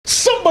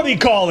What do you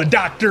call a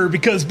doctor?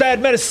 Because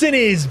bad medicine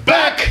is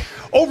back.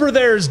 Over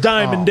there's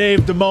Diamond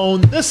Dave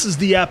Damone. This is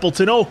the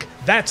Appleton Oak.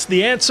 That's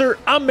the answer.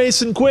 I'm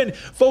Mason Quinn.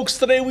 Folks,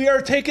 today we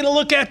are taking a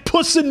look at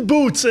Puss in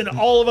Boots, and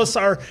all of us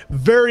are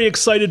very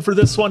excited for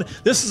this one.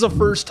 This is a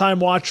first-time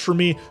watch for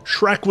me.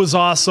 Shrek was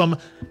awesome.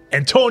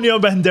 Antonio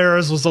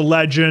Banderas was a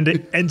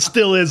legend and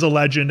still is a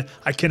legend.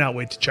 I cannot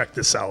wait to check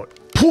this out.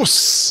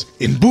 Puss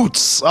in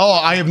Boots. Oh,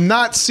 I have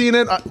not seen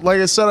it. Like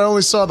I said, I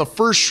only saw the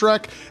first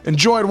Shrek.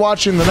 Enjoyed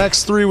watching the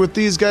next three with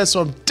these guys,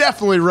 so I'm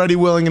definitely ready,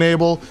 willing, and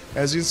able,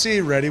 as you can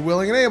see, ready,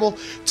 willing, and able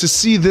to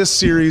see this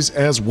series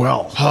as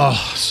well.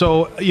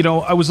 So, you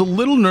know, I was a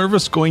little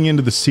nervous going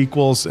into the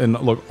sequels, and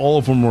look, all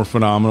of them were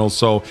phenomenal.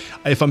 So,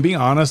 if I'm being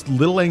honest,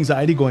 little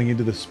anxiety going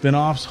into the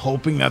spin-offs,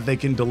 hoping that they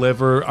can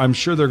deliver. I'm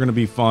sure they're going to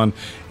be fun.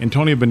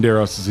 Antonio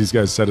Banderas, as these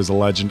guys said, is a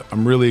legend.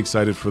 I'm really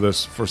excited for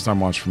this first-time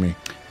watch for me.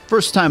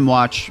 First time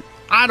watch,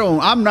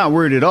 I'm not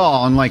worried at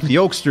all, unlike the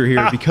Oakster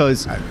here,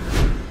 because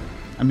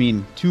I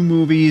mean, 2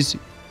 movies,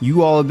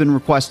 you all have been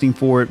requesting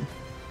for it,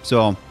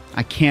 so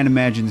I can't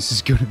imagine this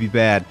is going to be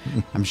bad.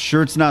 I'm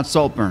sure it's not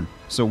Saltburn,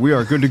 so we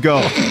are good to go.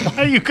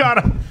 You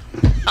gotta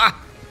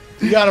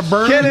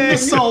burn the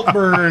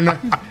Saltburn.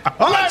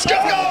 Let's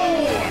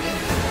go!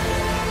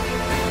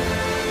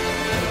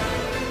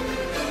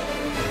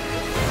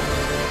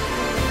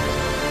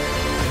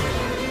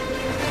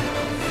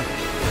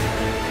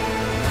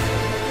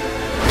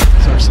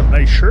 Some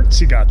nice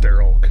shirts you got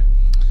there, Oak.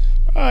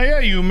 Yeah,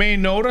 you may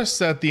notice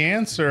that the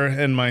answer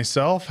and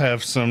myself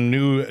have some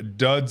new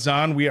duds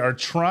on. We are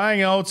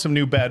trying out some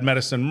new Bad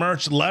Medicine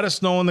merch. Let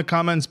us know in the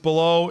comments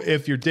below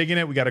if you're digging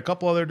it. We got a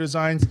couple other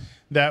designs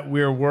that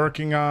we're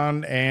working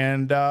on,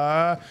 and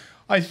I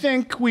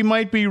think we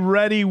might be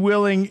ready,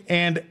 willing,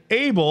 and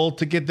able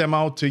to get them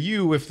out to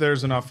you if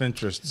there's enough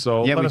interest.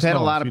 So yeah, let we've us had a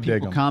know lot if of you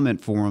dig people them.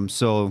 comment for them,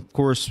 so of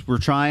course we're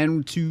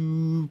trying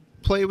to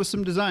play with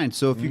some designs.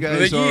 So if you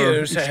guys For the are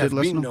years, I interested, have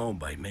let us been know. known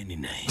by many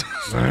names.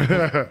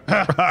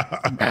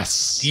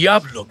 Yes.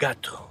 Diablo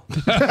Gato.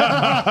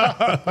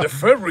 The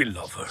furry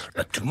lover.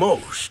 But to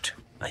most,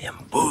 I am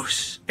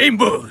Puss in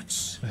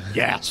Boots.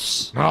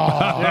 Yes.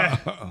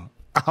 Outlaw.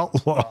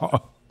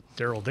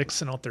 Daryl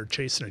Dixon out there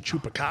chasing a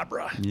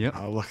chupacabra. Yep.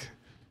 Oh, look.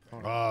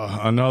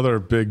 Another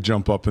big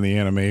jump up in the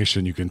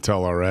animation, you can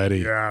tell already.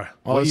 Yeah.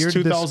 Oh, it's year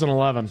did this-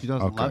 2011.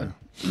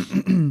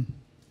 2011.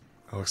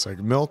 That looks like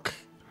milk.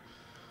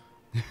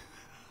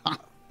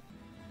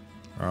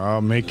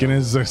 Making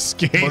his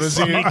escape. What is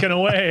he Sneaking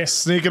away.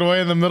 sneaking away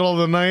in the middle of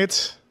the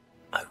night?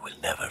 I will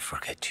never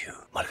forget you,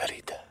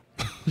 Margarita.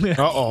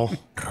 Uh-oh.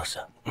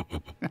 Rosa.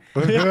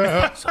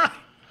 Sorry.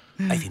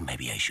 I think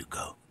maybe I should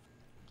go.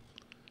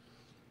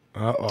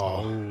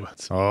 Uh-oh.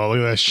 Oh, look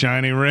at that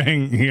shiny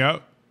ring.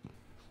 Yep.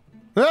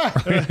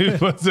 He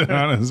puts it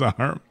on his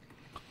arm.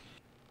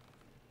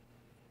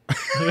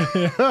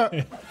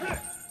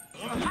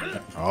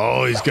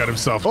 Oh, he's got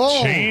himself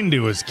chained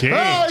to his cage.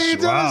 Oh, he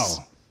does.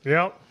 Wow.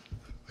 Yep.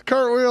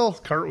 Cartwheel.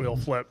 Cartwheel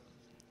flip.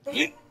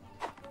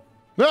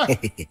 Ah.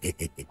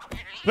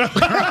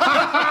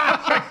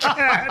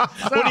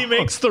 When he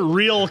makes the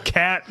real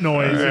cat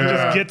noise, it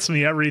just gets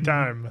me every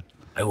time.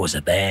 I was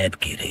a bad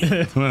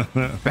kitty,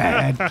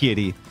 Bad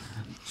kitty.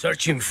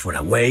 searching for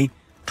a way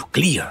to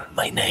clear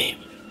my name.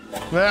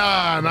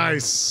 Ah,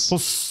 nice.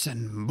 Puss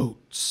in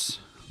Boots.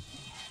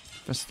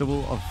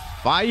 Festival of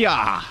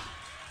Fire.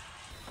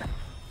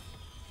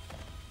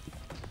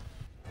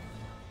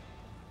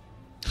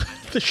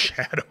 The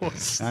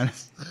shadows.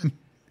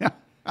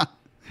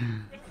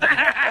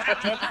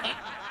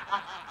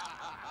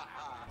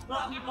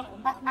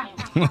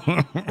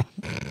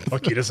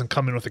 Lucky he doesn't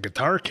come in with a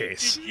guitar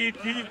case.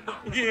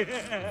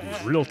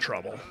 Real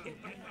trouble.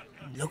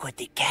 Look what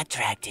the cat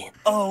tracked in.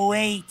 Oh,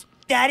 wait.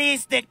 That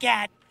is the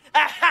cat.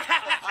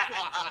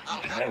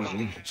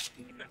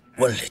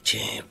 One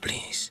leche,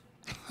 please.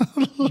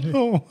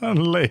 Oh,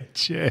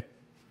 leche.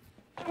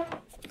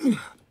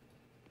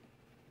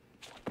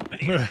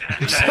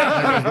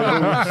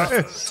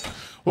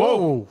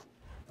 Whoa.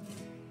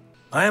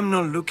 I am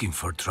not looking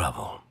for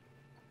trouble.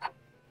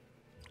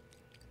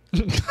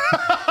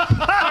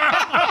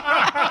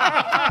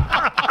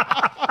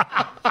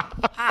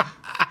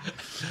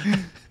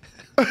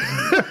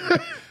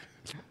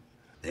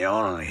 The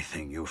only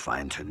thing you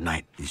find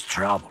tonight is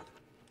trouble.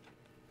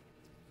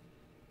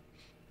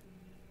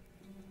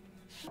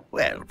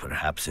 Well,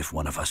 perhaps if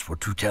one of us were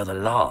to tell the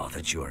law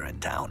that you are in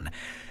town,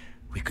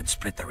 we could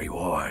split the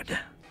reward.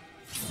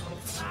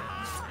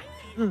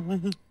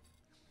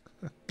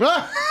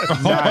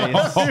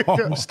 Nice.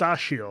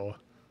 Mustachio.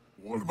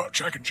 What about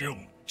Jack and Jill?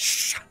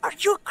 Shh! Are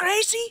you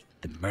crazy?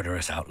 The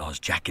murderous outlaws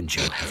Jack and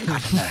Jill have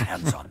gotten their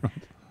hands on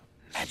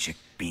magic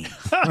beans.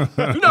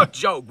 Do not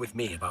joke with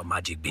me about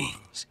magic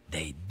beans.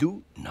 They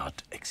do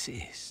not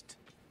exist.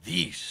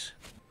 These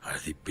are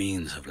the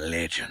beans of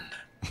legend.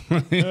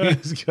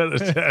 He's got a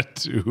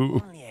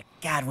tattoo. Only a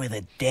god with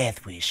a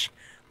death wish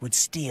would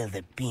steal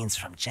the beans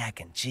from Jack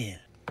and Jill.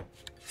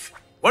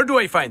 Where do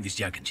I find this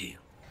Jack and Jill?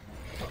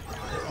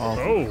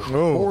 Of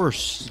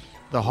course,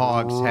 the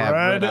hogs have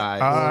red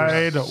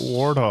eyes. Red-eyed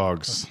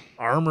warthogs.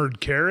 Armored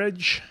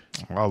carriage.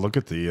 Oh, look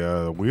at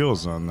the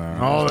wheels on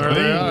that. Oh, there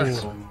they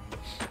are.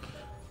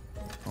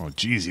 Oh,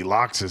 geez, he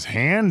locks his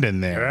hand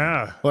in there.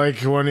 Yeah. Like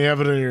when you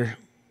have it in your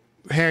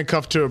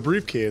handcuffed to a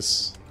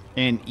briefcase.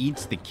 And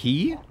eats the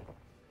key?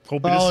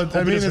 Hope Well, hope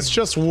I mean, doesn't- it's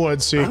just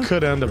wood, so you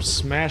could end up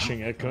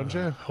smashing it, couldn't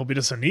you? hope he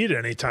doesn't need it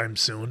anytime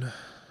soon.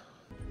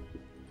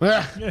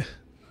 Yeah.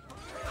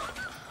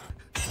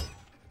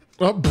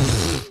 Oh,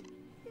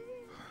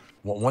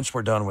 Well, once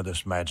we're done with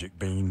this magic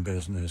bean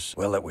business,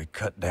 well, that we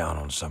cut down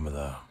on some of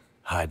the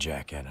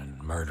hijacking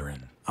and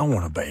murdering. I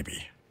want a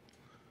baby.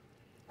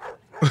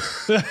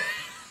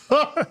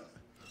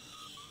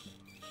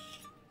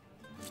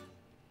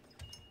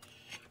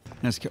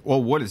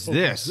 Well, what is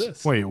this? What's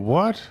this? Wait,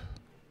 what?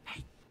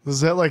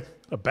 is that like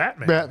A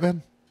Batman.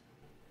 Batman?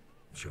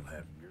 She'll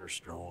have your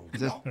strong.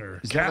 Is that, Or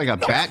is cat- that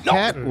like a bat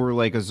cat or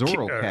like a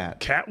Zorro cat?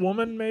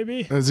 Catwoman,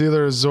 maybe? It's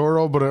either a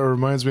Zorro, but it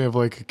reminds me of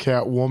like a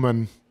cat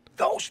woman.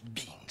 Those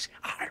beans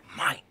are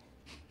mine.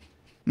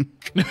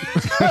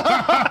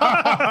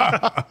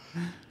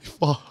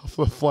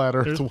 Flat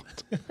Earth.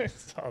 I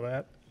saw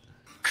that.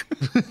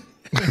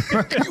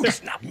 You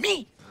snap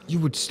me. You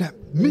would snap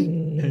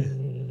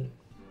me.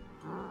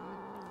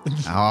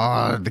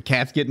 Oh, the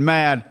cat's getting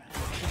mad.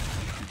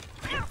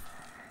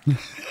 You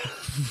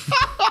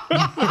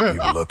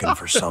looking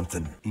for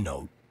something?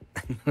 No.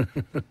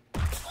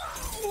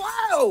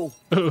 Whoa!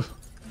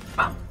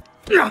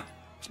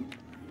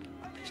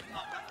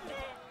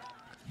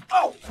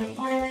 Oh!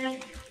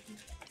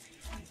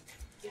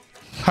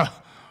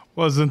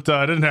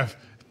 I didn't have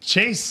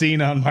chase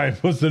scene on my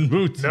Puss in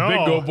Boots No.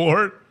 bingo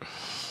board.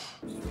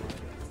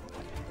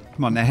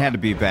 Come on, that had to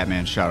be a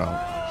Batman shout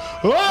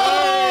out.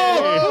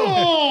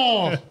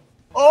 Oh!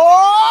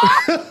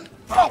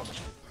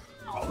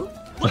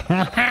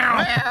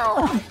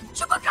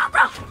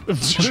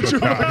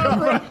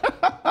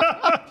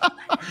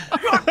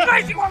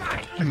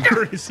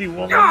 Crazy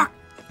woman.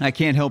 I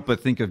can't help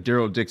but think of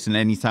Daryl Dixon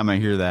anytime I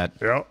hear that.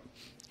 Yep.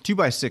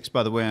 2x6,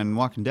 by the way, on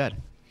Walking Dead.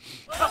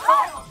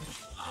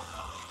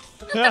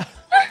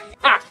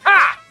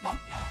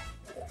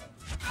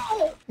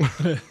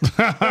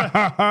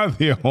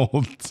 The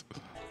old.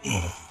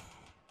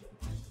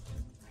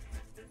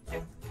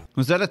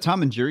 Was that a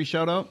Tom and Jerry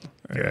shout out?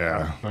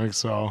 Yeah. I think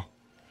so.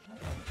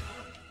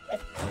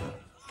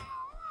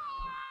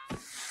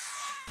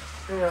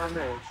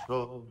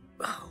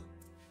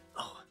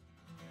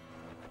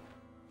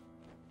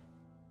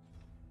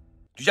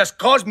 You just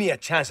caused me a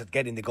chance at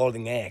getting the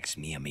golden eggs,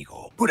 mi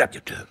amigo. Put up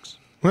your tux.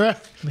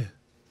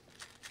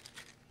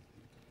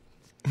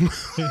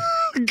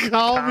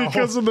 Cow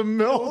because of the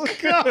milk.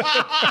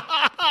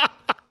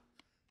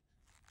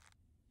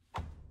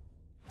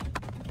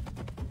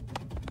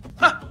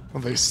 Are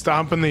they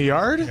stomp in the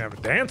yard? Have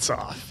a dance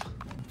off.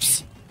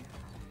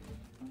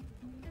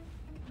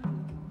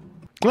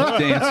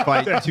 Dance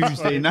fight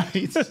Tuesday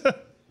nights.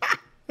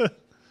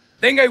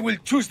 Then I will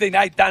Tuesday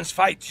night dance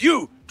fight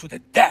you to the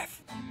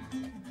death.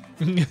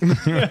 He's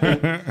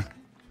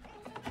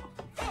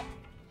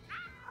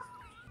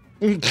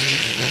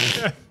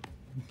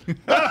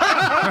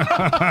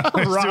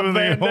doing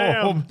Van the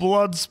Dam. whole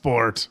blood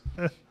sport.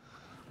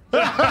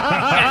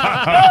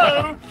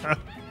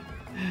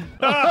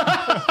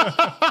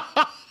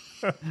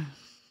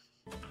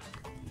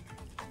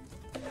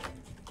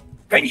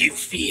 Can you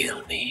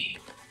feel me?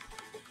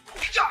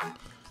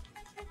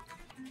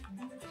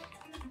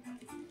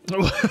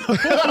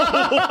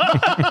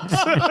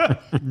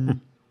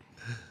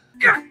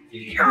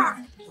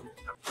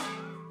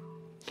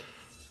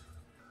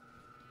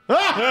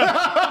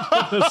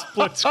 The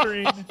split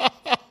screen.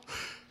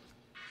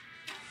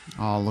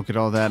 Oh, look at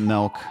all that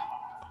milk.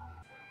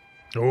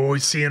 Oh,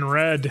 he's seeing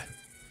red.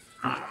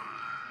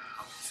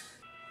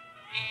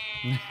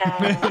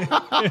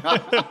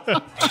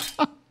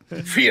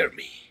 Fear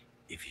me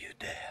if you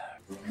dare.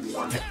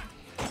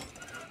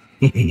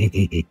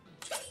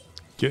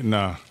 Getting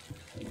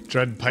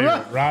Dread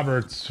Pirate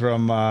Roberts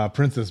from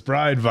Princess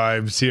Bride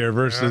vibes here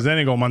versus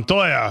Inigo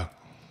Montoya.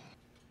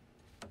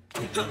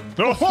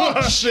 Oh,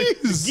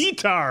 jeez.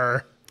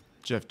 Guitar.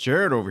 Jeff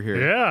Jarrett over here.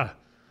 Yeah.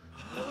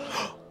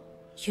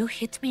 You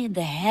hit me in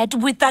the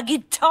head with a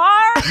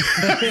guitar?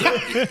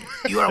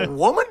 You're a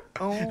woman?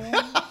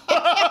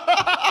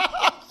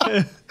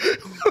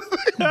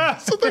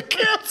 So the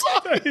cat's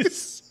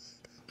eyes.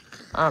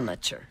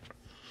 Amateur.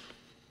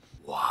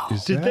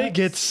 Did they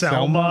get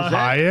Salma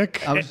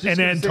Hayek? I was just and gonna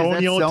say, is that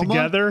Antonio Selma?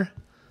 together?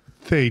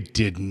 They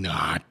did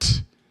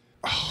not.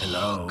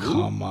 Hello?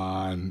 Come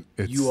on.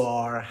 It's, You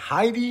are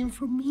hiding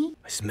from me?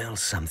 I smell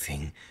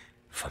something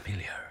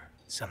familiar.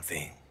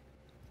 Something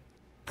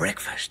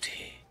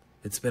breakfasty.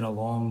 It's been a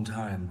long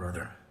time,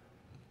 brother.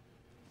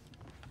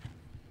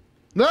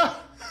 No.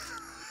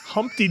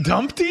 Humpty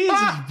Dumpty is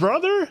his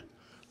brother?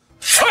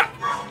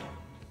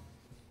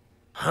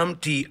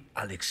 Humpty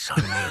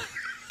Alexander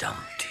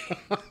Dumpty.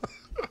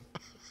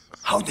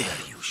 How dare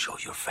you show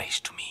your face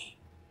to me?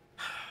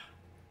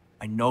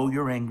 I know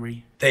you're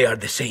angry. They are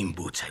the same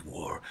boots I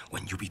wore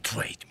when you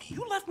betrayed me.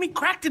 You left me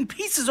cracked in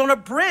pieces on a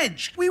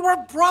bridge. We were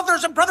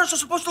brothers, and brothers are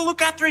supposed to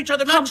look after each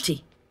other.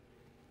 Humpty,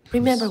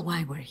 remember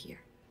why we're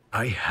here.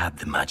 I had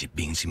the magic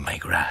beans in my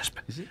grasp,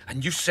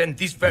 and you sent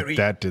these very...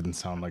 That didn't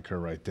sound like her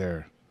right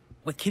there.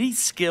 With Kitty's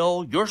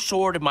skill, your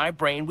sword, and my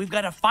brain, we've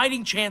got a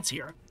fighting chance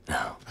here.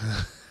 No.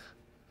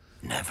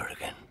 Never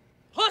again.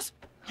 Plus,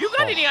 you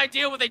got any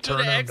idea what they do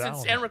to eggs in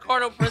San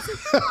Ricardo prison?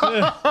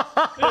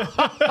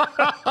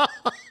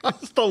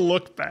 Just a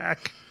look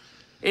back.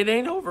 It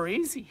ain't over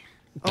easy.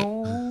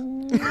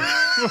 Oh.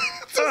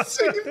 The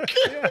same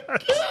kid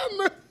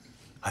again.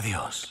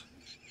 Adios,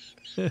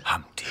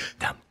 Humpty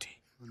Dumpty.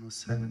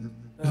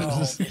 Oh,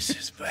 this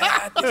is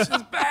bad. This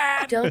is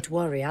bad. Don't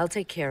worry, I'll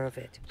take care of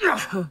it.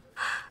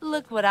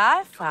 Look what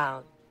I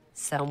found.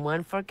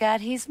 Someone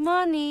forgot his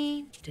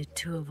money. The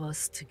two of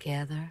us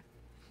together.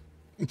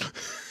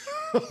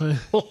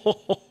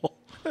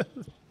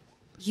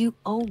 You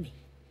owe me.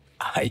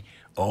 I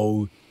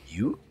owe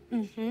you?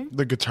 Mm-hmm.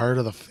 The guitar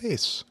to the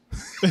face.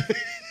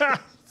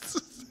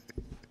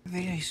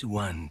 There is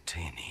one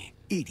tiny,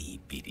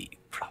 itty-bitty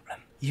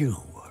problem. You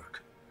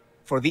work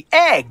for the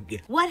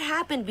egg. What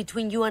happened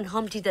between you and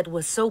Humpty that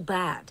was so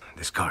bad?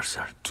 The scars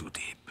are too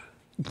deep.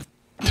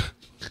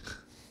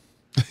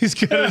 He's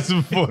got his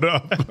foot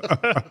up.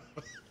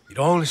 It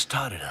all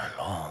started a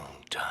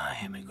long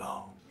time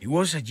ago. It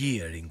was a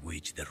year in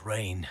which the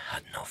rain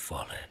had not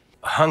fallen.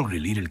 A hungry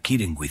little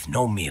kitten with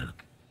no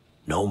milk,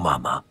 no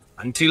mama,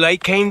 until I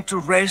came to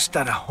rest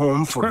at a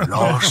home for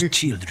lost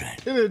children.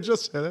 It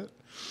just hit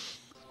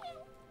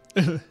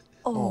it.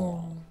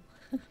 Oh.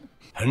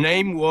 Her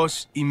name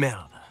was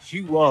Imelda.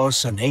 She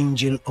was an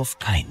angel of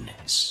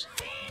kindness.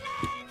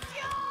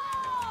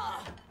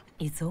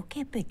 It's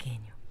okay,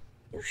 pequeño.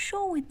 You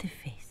show it the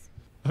face.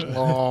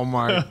 Oh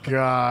my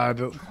God.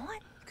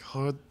 What?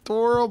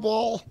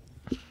 Adorable.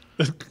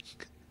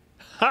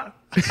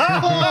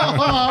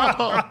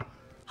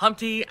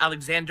 Humpty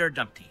Alexander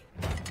Dumpty.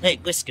 Hey,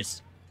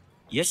 Whiskus.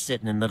 You're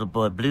sitting in Little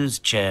Boy Blue's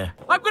chair.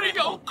 I'm gonna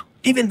yoke.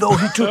 Even though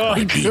he took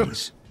my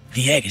beans,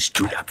 the egg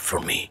stood up for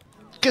me.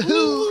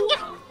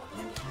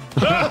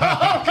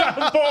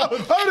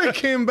 How it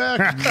came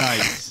back.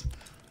 Nice.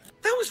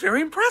 That was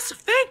very impressive.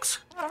 Thanks.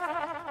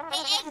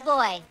 Hey, egg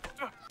boy.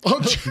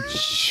 Oh,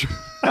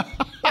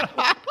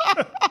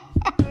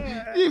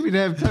 You didn't even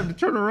have time to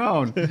turn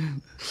around.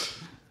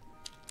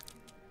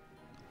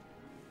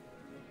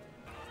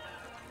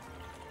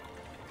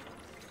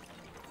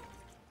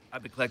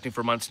 I've been collecting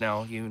for months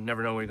now. You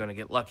never know when you're gonna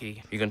get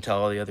lucky. You're gonna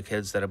tell all the other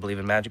kids that I believe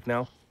in magic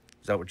now?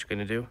 Is that what you're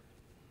gonna do?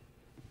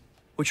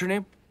 What's your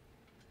name?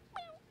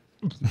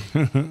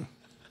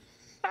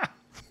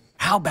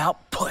 How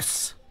about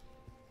Puss?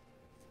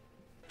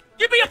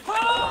 Give me a phone!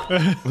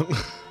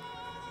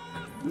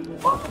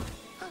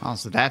 Oh,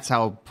 so that's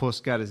how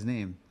Puss got his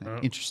name.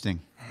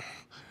 Interesting.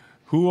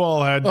 Who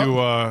all had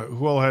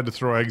to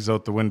throw eggs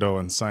out the window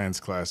in science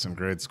class in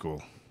grade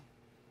school?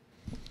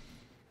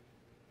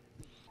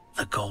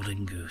 The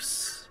golden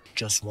goose.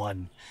 Just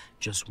one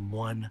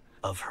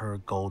of her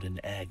golden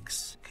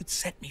eggs could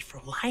set me for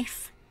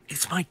life.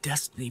 It's my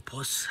destiny,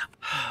 Puss.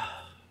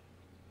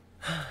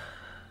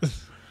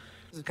 This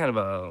is kind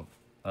of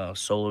a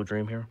solo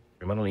dream here.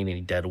 I don't need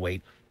any dead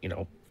weight,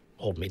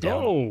 hold me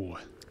down. Oh.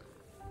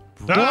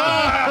 The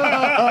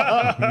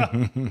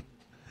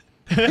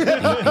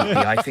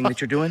eye thing that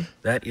you're doing,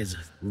 that is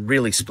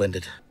really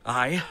splendid.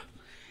 I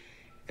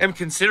am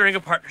considering a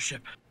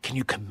partnership. Can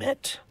you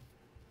commit?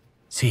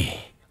 See,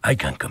 I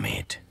can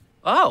commit.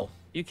 Oh,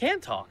 you can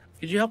talk.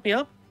 Could you help me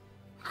up?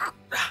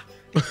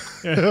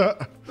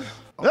 I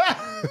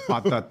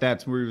thought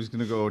that's where he was going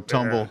to go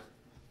tumble.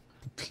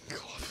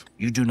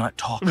 You do not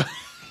talk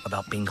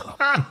about bingo.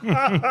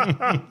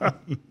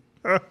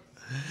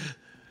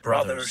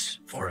 Brothers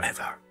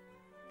forever.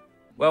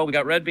 Well, we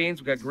got red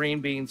beans, we got green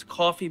beans,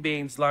 coffee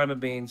beans, lima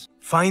beans.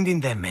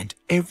 Finding them meant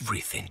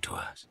everything to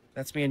us.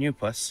 That's me and you,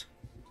 Puss.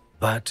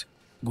 But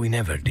we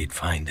never did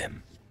find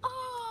them.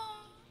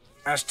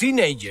 As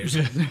teenagers.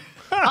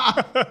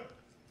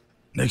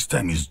 Next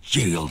time is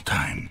jail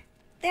time.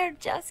 They're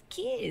just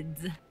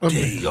kids.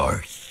 They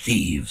are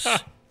thieves.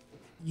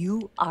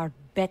 You are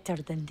better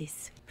than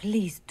this.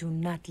 Please do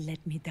not let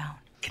me down.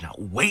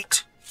 Cannot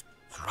wait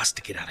for us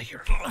to get out of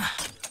here.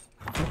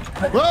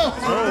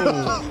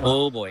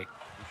 Oh boy.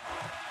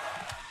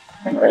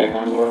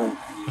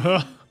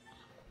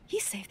 He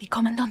saved the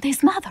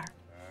Commandante's mother.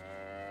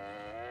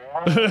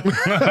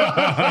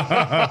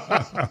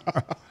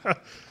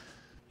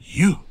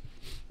 You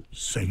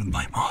saved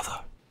my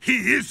mother.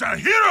 He is a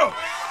hero!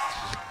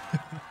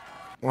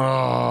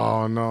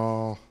 Oh,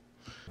 no.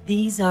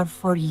 These are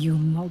for you,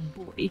 my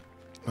boy.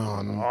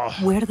 Oh, no.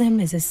 Wear them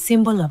as a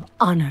symbol of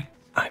honor.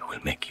 I will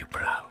make you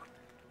proud.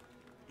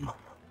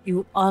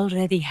 You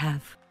already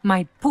have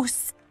my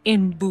Puss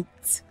in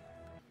Boots.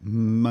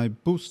 My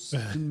Puss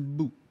in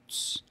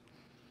Boots.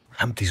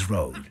 Humpty's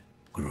road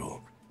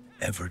grew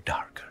ever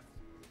darker.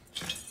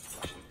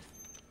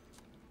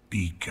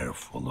 Be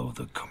careful of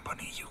the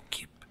company you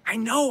keep. I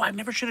know. I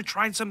never should have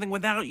tried something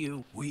without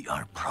you. We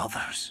are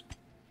brothers.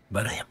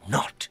 But I am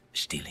not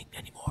stealing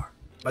anymore.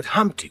 But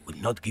Humpty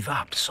would not give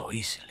up so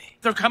easily.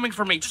 They're coming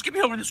for me. Just get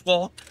me over this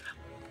wall.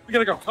 We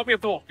gotta go. Help me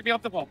up the wall. Get me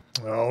up the wall.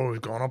 Oh,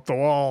 we've gone up the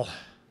wall.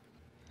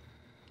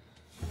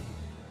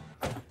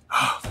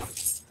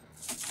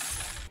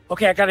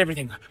 Okay, I got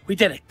everything. We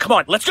did it. Come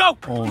on, let's go.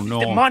 Oh, no.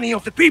 The money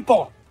of the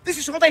people. This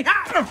is all they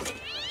have.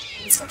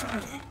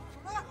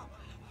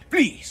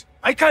 Please,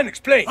 I can't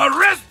explain.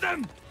 Arrest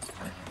them.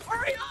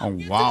 Oh,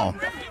 wow.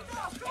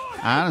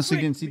 I honestly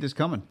didn't see this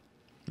coming.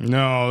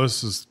 No,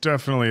 this is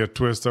definitely a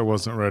twist I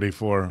wasn't ready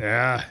for.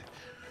 Yeah.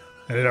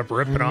 Ended up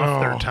ripping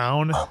off their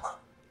town.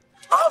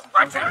 Oh,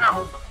 watch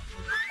out.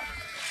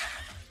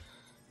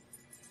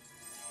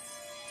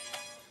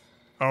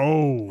 Oh.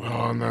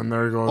 Oh, and then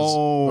there goes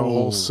Oh. the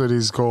whole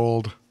city's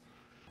gold.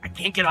 I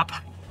can't get up.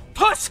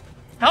 Puss,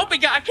 help me,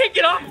 guy. I can't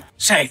get up.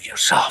 Save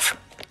yourself.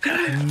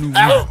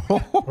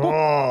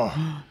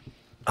 Oh.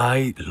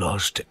 I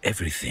lost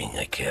everything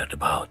I cared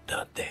about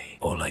that day.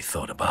 All I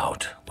thought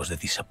about was the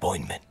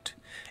disappointment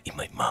in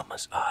my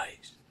mama's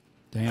eyes.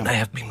 Damn. And I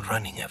have been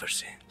running ever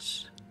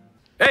since.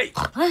 Hey!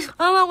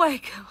 I'm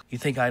awake. You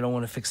think I don't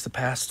want to fix the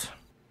past?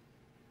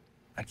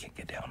 I can't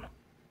get down.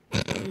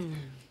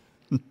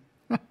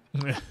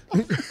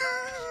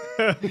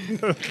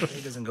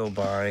 Day doesn't go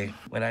by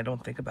when I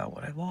don't think about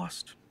what I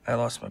lost. I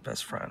lost my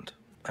best friend,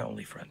 my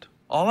only friend.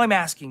 All I'm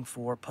asking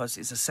for, Puss,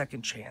 is a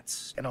second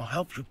chance, and I'll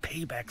help you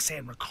pay back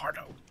San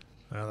Ricardo.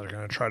 Now they're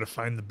going to try to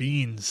find the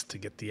beans to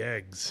get the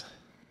eggs.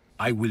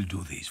 I will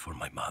do this for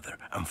my mother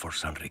and for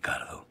San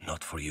Ricardo,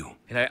 not for you.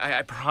 And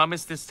I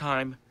promise this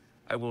time,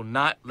 I will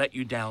not let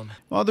you down.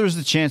 Well, there's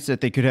the chance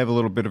that they could have a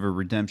little bit of a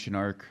redemption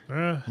arc.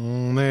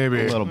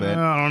 Maybe. A little bit.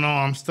 I don't know.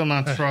 I'm still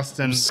not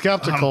trusting.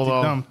 Skeptical,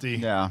 though. Dumpty.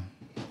 Yeah.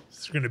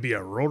 Is there going to be a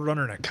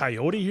roadrunner and a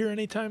coyote here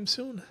anytime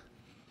soon?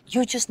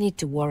 You just need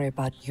to worry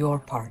about your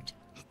part.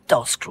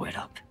 Don't screw it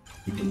up.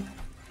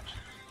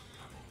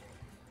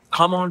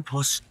 Come on,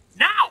 Puss.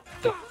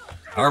 Now!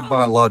 Our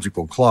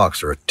biological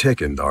clocks are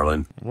ticking,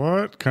 darling.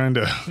 What kind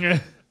of?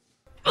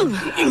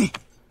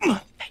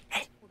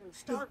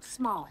 Start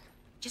small.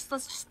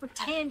 Let's just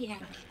pretend you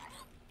have it.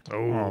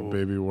 Oh,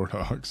 baby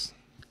warthogs.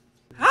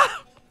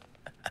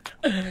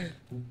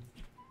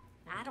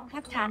 I don't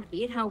have time to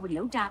be at home with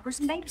no diapers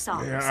and baby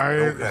socks.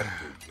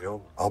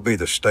 I'll be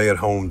the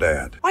stay-at-home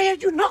dad. Why are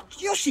you not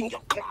using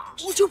your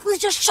claws? Would you please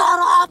just shut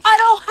up? I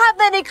don't have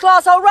any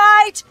claws, all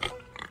right?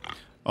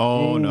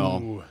 Oh,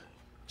 no.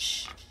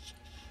 Shh.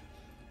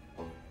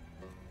 There.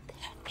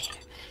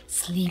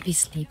 Sleepy,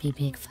 sleepy,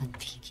 big fun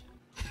piggy.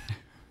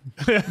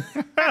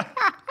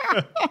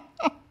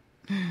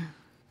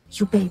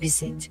 You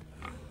babysit.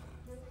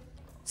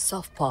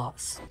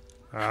 Softpaws.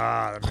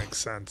 Ah, that makes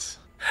sense.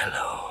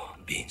 Hello,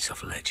 beings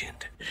of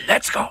legend.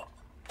 Let's go.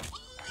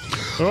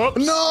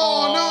 Oops.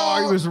 No,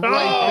 he was right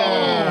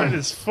Oh, there.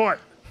 his foot.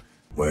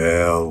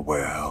 Well,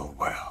 well,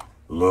 well.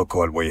 Look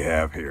what we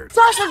have here.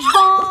 Sausage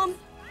bomb!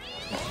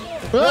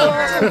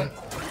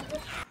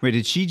 Wait,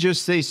 did she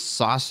just say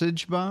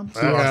sausage bomb?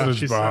 Yeah,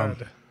 she bomb.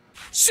 said.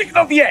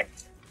 Signal the egg.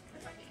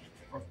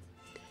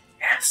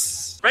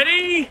 Yes.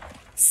 Ready?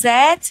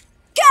 Set,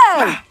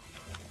 go!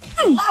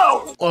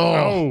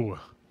 Oh,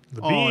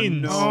 the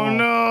beans. Oh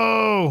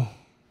no!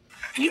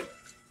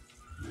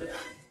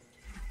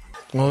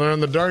 Well, they're in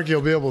the dark.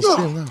 You'll be able to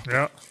see them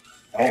now.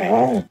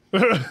 Yeah.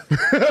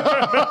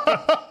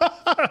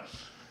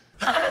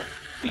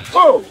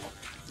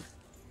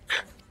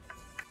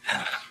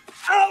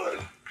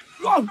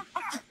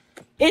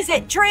 Is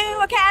it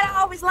true a cat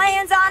always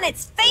lands on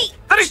its feet?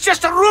 That is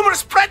just a rumor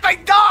spread by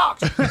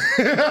dogs.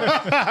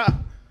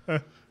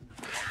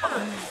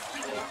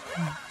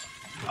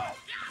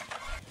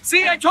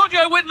 See, I told you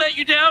I wouldn't let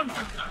you down.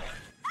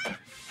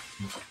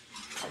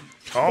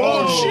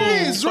 Oh,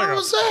 jeez. It's What like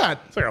was that?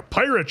 It's like a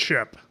pirate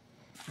ship.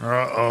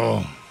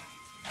 Uh-oh.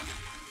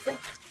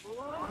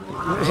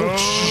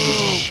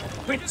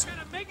 We're just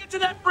gonna make it to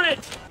that bridge.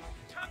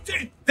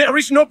 Captain, there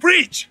is no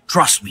bridge.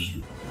 Trust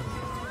me.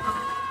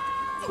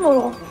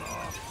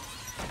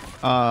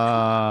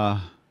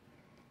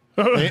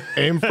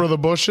 Aim for the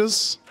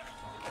bushes.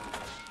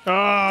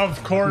 Oh,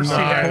 of course he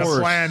had a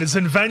plan. His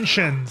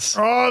inventions.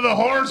 Oh, the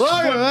horse Look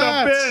at flipped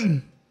up that.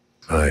 in.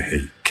 I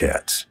hate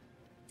cats.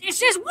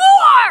 This is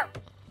war!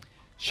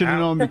 Should have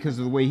known because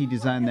of the way he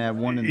designed that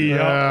one in the Yeah,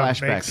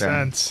 flashback. makes there.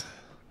 sense.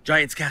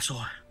 Giant's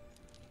castle.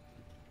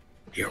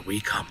 Here we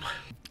come.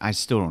 I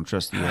still don't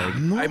trust the egg.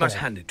 I must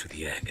hand it to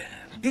the egg.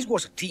 This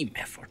was a team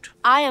effort.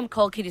 I am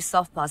called Kitty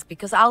Softpaws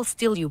because I'll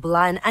steal you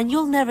blind and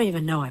you'll never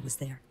even know I was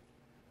there.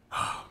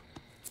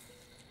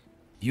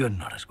 You're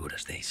not as good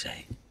as they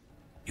say.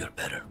 You're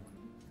better.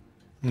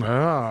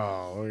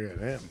 Oh, look at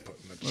him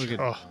putting the. Look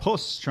at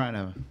Puss trying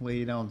to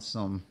lay down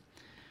some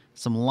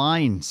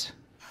lines.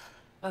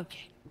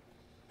 Okay,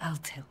 I'll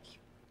tell you.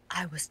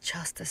 I was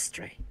just a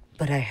stray,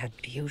 but I had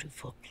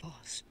beautiful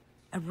claws.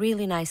 A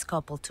really nice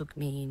couple took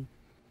me in.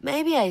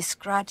 Maybe I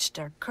scratched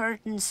their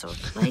curtains or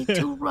played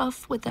too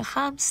rough with the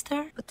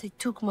hamster, but they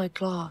took my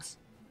claws.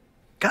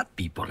 Cat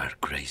people are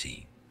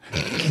crazy.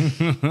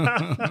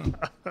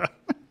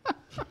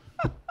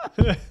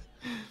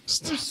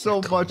 There's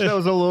so much. That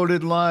was a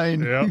loaded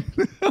line.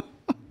 Yep.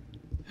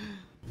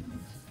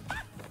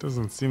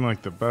 Doesn't seem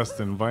like the best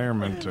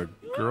environment to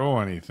grow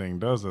anything,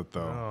 does it,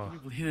 though?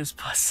 Look at this,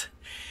 Puss.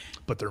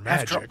 But they're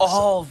magic. After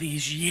all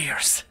these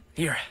years.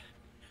 Here.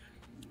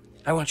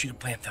 I want you to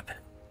plant them.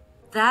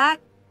 That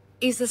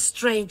is a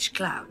strange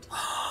cloud.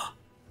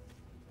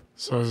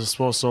 So is it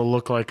supposed to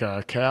look like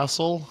a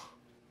castle?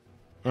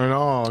 Or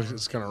no,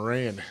 it's gonna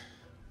rain.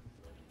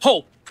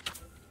 Hold!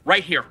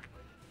 Right here.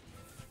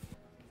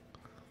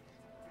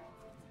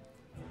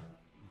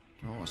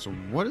 Oh, so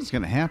what is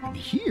going to happen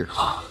here?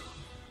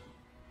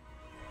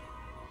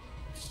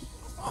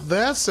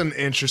 That's an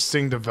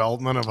interesting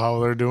development of how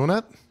they're doing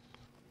it.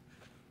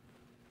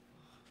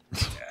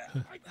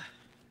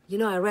 You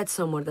know, I read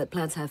somewhere that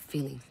plants have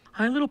feelings.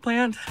 Hi, little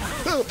plant.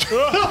 Got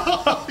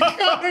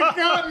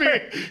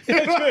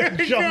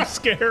me. Jump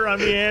scare on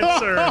the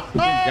answer.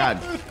 God,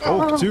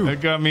 Oak too.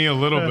 That got me a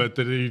little bit.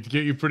 Did it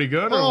get you pretty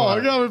good? Or Oh, what?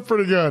 I got it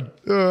pretty good.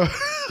 I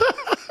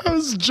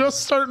was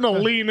just starting to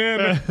lean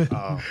in.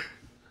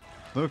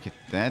 Look at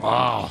that.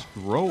 Wow.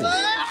 Roll.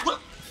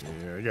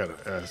 Yeah, I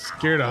got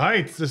scared of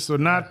heights. This would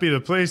not be the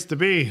place to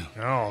be.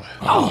 Oh.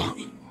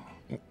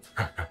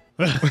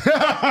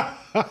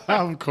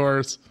 Of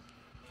course.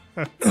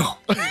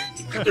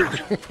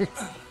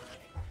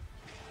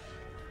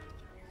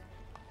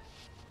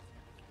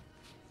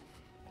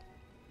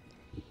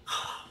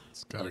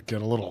 It's got to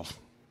get a little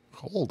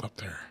cold up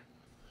there.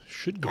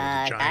 Should go to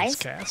the Giant's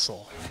guys?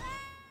 castle.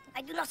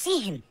 I do not see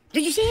him.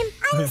 Did you see him?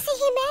 I don't see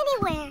him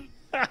anywhere.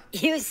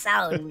 You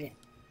sound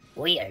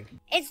weird.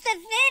 It's the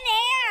thin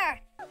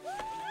air.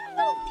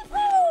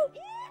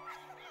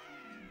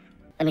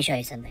 Let me show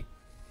you something.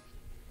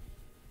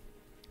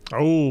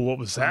 Oh, what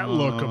was that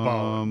look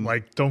about?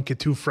 Like, don't get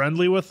too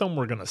friendly with them.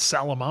 We're gonna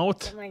sell them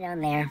out. Somewhere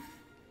down there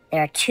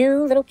are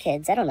two little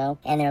kids, I don't know,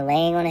 and they're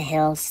laying on a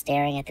hill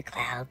staring at the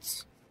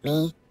clouds.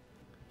 Me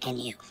and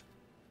you.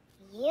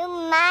 You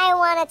might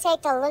want to take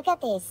a look at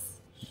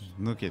this.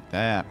 Look at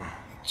that.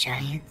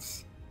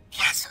 Giant's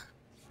castle.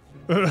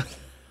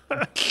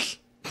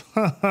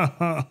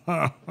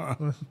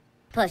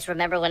 Puss,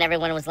 remember when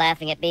everyone was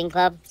laughing at Bean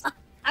Club?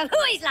 Who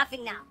is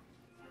laughing now?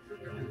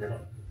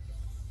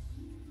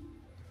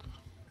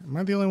 Am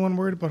I the only one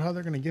worried about how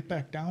they're going to get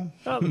back down?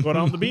 Oh, go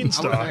down the I was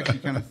beanstalk. actually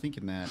kind of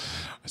thinking that.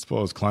 I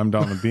suppose climb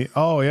down the bean.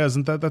 Oh, yeah,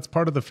 isn't that's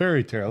part of the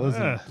fairy tale,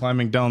 isn't it?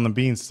 Climbing down the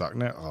beanstalk.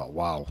 Oh,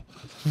 wow.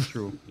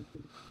 True.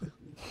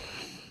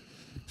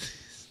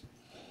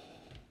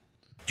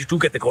 You do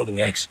get the golden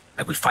eggs.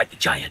 I will fight the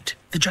giant.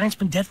 The giant's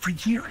been dead for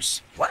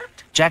years. What?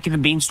 Jack and the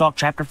Beanstalk,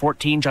 Chapter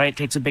 14, Giant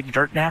takes a big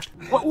dirt nap.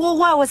 What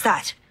was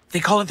that? They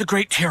call it the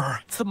Great Terror.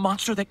 It's the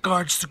monster that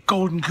guards the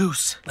golden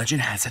goose.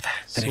 Legend has it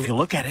that if you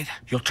look at it,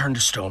 you'll turn to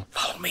stone.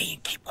 Follow me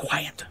and keep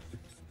quiet.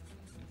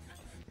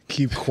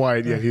 Keep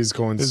quiet. Yeah, he's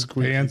going His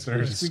squeak.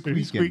 answer.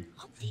 Squeak, squeak.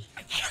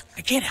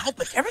 I can't help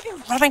it.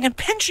 Everything's rubbing and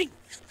pinching.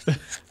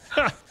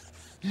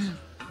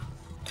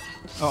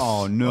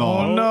 Oh, no.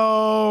 Oh,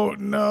 no,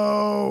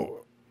 no.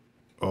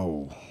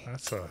 Oh.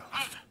 That's a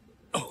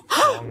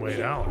long way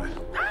down.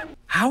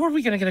 How are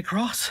we gonna get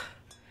across?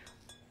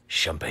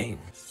 Champagne.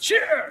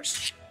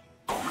 Cheers!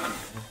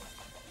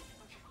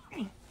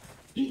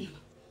 You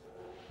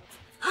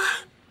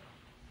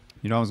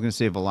know, I was going to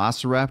say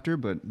Velociraptor,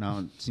 but now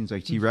it seems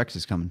like T-Rex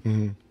is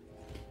coming.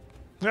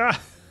 Ah,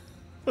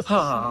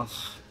 Oh.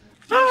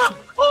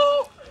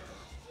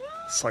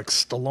 it's like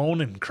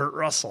Stallone and Kurt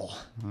Russell.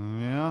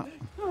 Yeah.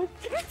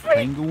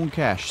 Tango and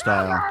Cash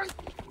style.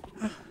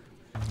 How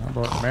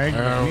about Maggie?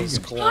 That was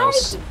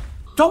close.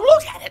 Don't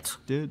look at it.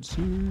 Dead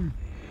sir.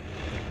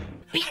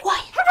 Be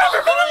quiet.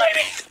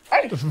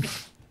 As soon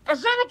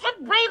as I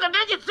breathe, and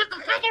then you sit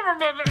the second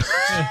remember.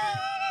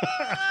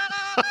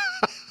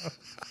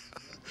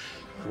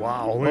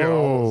 Wow, look at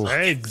all those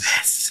eggs.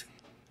 Yes.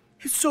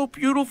 It's so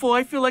beautiful.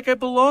 I feel like I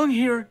belong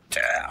here.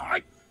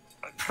 I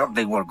thought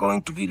they were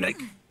going to be like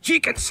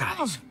chicken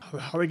size.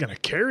 How are they gonna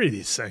carry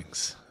these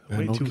things?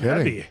 Way no too kidding.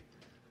 heavy.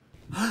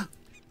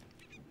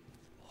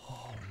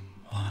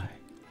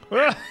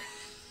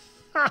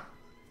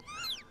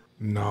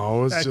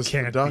 No, it's That just the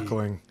can't be.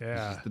 duckling.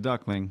 Yeah. The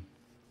duckling.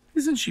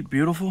 Isn't she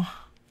beautiful?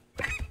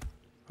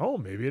 Oh,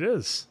 maybe it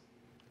is.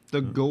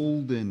 The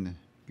golden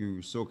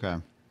goose. Okay.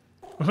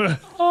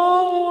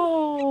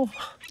 Oh.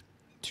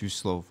 Too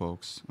slow,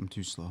 folks. I'm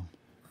too slow.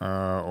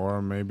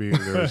 Or maybe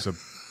there's a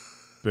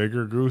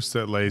bigger goose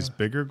that lays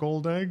bigger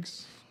gold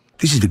eggs?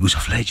 This is the goose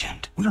of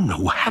legend. We don't know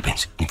what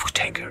happens if we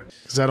take her.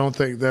 Because I don't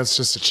think that's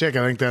just a chick.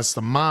 I think that's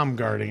the mom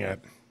guarding it.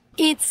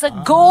 It's a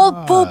gold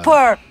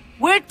pooper.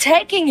 We're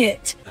taking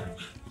it.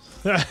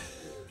 I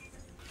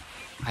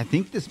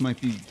think this might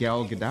be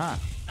Gal Gadot.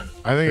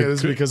 I think it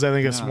is because I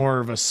think it's more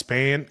of a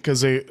Spain.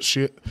 Because it's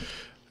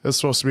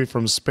supposed to be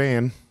from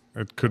Spain.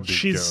 It could be.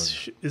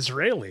 She's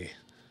Israeli.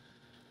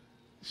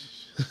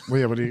 Well,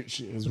 yeah, but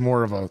she is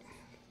more of a.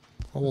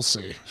 We'll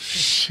see.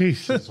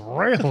 She's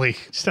Israeli.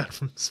 She's not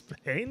from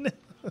Spain.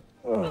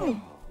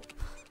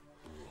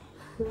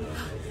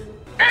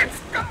 It's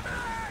coming!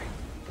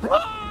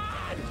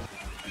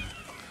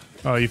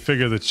 Oh, you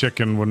figure the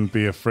chicken wouldn't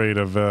be afraid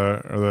of,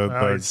 or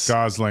the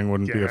gosling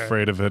wouldn't be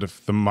afraid of it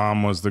if the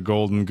mom was the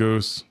golden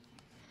goose.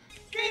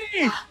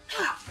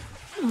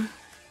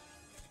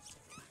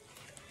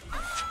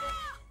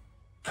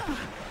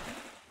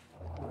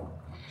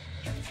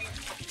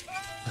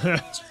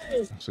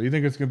 So you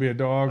think it's gonna be a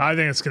dog? I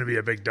think it's gonna be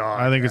a big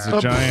dog. I think it's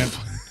a giant.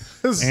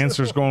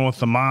 Answer's going with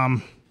the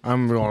mom.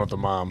 I'm going with the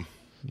mom.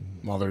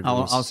 Mother goose.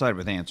 I'll side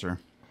with answer.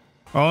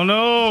 Oh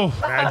no!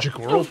 Magic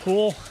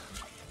whirlpool.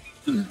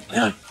 Oh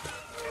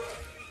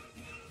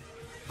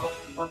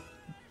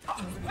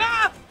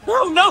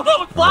no!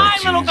 Fly,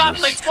 little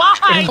gosling,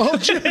 fly! Oh,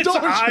 Its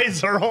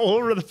eyes are all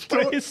over the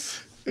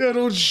place. Yeah,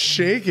 don't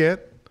shake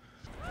it.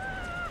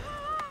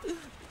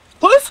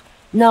 Puss?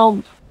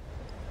 No.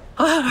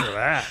 Look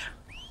at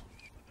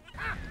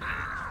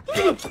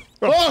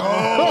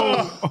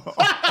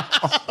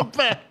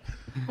that.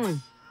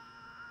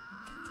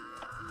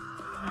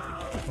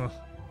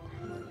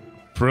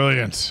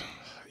 Brilliant.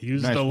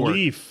 Use Nice the work.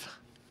 leaf.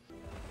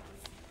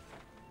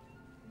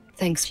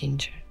 Thanks,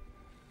 Ginger.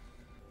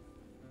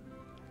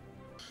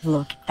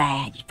 Look at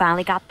that. You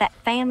finally got that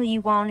family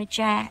you wanted,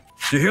 Jack.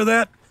 You hear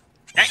that?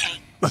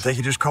 I think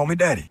you just called me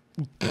daddy.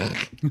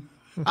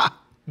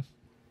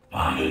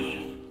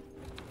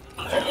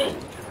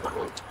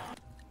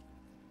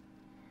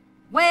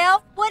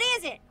 Well, what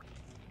is it?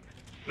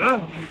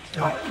 Oh,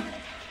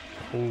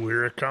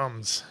 here it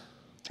comes.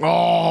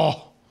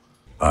 Oh.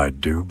 I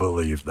do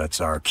believe that's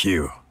our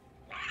cue.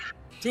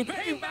 To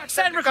pay back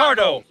San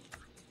Ricardo!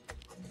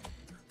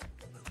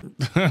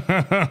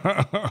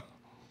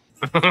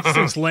 This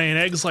thing's laying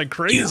eggs like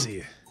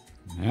crazy.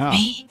 Yeah.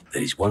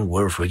 There is one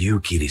word for you,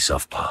 kitty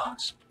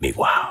Softpaws. Me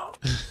wow.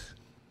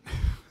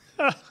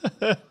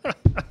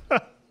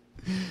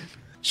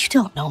 You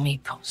don't know me,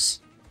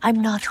 Puss.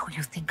 I'm not who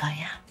you think I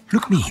am.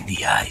 Look me in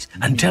the eyes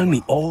and tell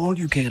me all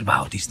you care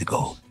about is the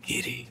gold,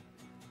 kitty.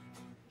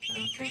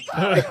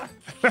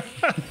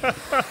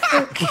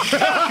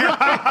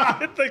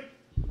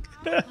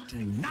 Do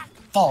not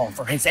fall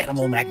for his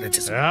animal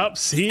magnetism. Yep,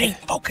 see? Stay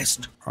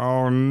focused.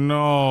 Oh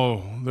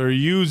no, they're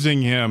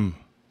using him.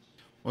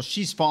 Well,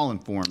 she's fallen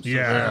for him, so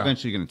Yeah. they're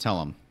eventually going to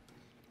tell him.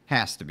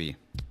 Has to be.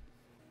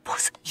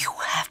 Puss, you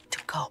have to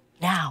go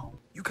now.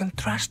 You can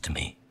trust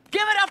me.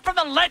 Give it up for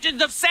the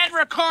legends of San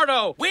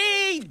Ricardo!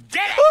 We did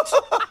it!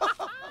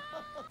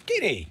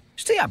 Kitty,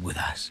 stay up with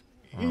us.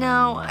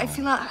 No, I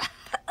feel like...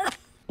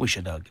 We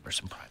should give her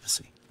some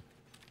privacy.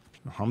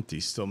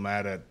 Humpty's still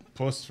mad at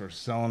Puss for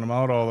selling him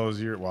out all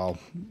those years. Well,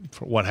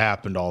 for what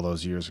happened all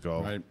those years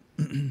ago. Right.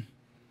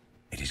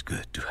 It is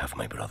good to have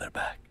my brother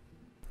back.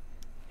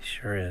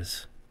 Sure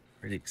is.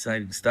 Pretty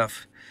exciting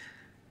stuff.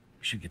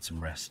 We should get some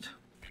rest.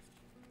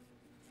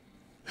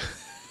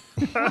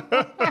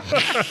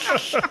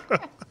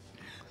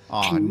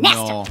 Oh,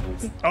 no.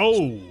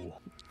 Oh.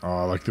 Oh,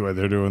 I like the way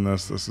they're doing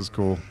this. This is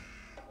cool.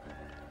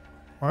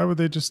 Why would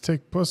they just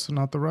take Puss and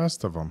not the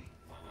rest of them?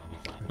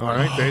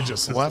 I think they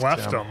just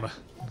left him. him.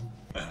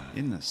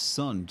 In the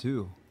sun,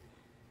 too.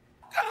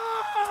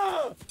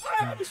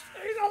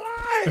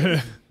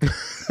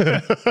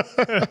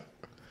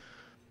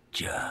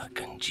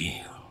 Jack and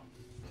Jill,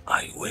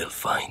 I will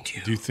find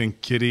you. Do you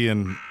think Kitty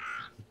and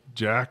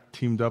Jack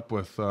teamed up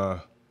with,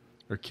 or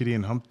Kitty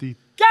and Humpty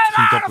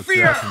teamed up with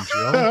Jack and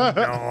Jill?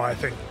 No,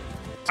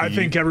 I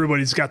think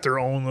everybody's got their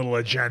own little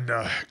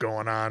agenda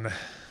going on.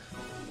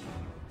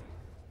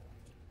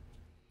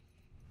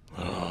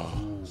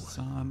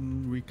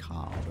 San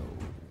Ricardo.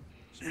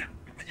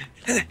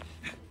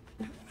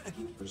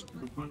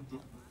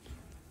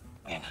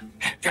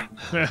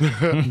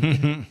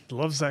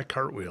 Loves that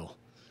cartwheel.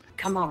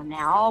 Come on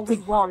now. All we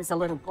want is a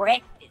little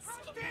breakfast.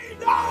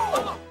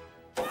 Oh!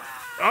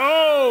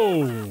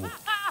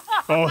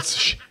 Oh,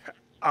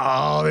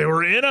 oh, they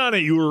were in on it.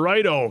 You were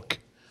right, Oak.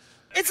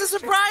 It's a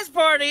surprise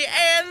party,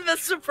 and the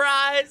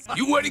surprise.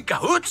 You were in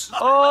cahoots?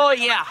 Oh,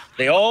 yeah.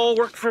 They all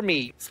work for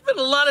me. Spent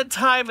a lot of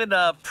time in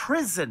a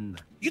prison.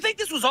 You think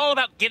this was all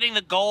about getting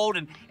the gold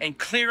and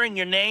clearing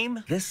your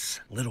name? This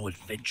little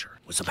adventure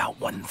was about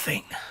one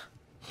thing.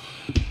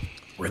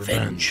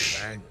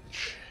 Revenge.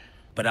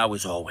 But I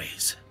was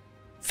always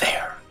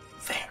fair.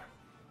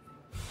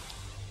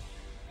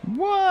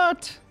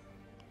 What?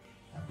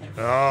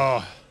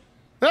 Oh.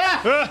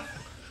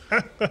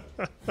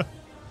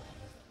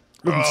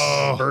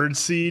 Oh,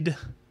 birdseed.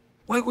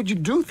 Why would you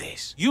do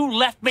this? You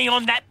left me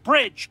on that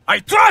bridge. I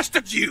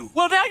trusted you.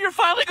 Well, now you're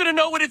finally gonna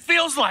know what it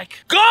feels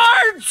like.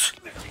 Guards!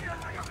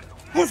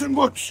 Puss in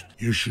Boots,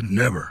 you should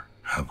never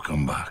have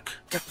come back.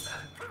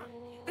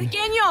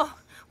 Pequeño!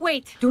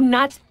 Wait, do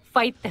not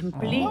fight them,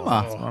 please.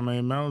 Mama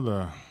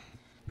Imelda.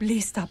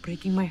 Please stop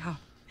breaking my heart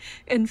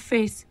and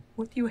face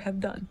what you have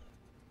done.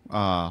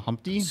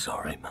 Humpty?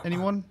 Sorry, Mama.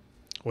 Anyone?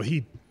 Well,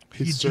 he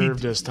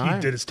served his time.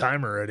 He did his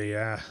time already,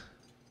 yeah.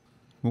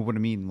 Well, what do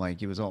I mean?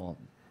 Like, it was all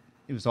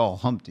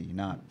Humpty,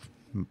 not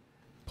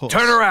Puss.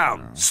 Turn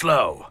around,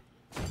 slow.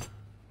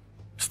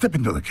 Step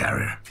into the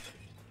carrier.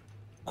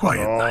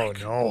 Quiet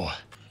like. Oh,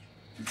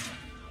 no.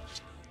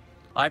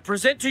 I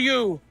present to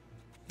you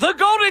The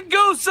golden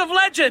goose of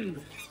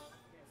legend.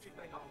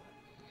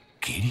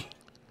 Kitty?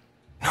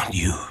 Not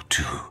you,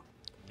 too.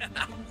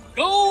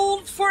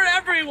 Gold for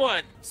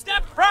everyone.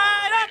 Step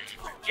right up.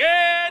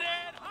 Get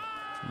it.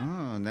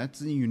 Oh,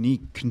 that's a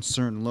unique,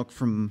 concerned look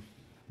from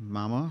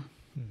Mama.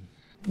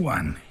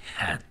 One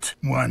hat,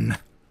 one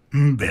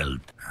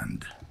belt,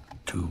 and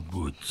 2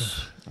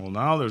 boots. Well,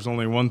 now there's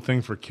only one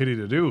thing for Kitty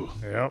to do.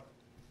 Yep.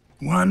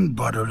 1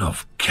 bottle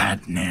of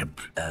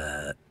catnip.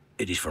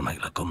 It is for my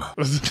glaucoma.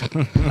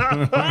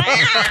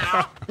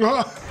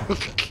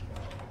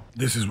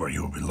 This is where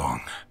you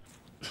belong.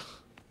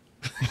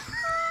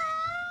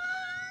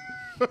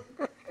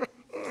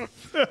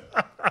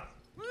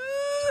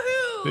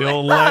 The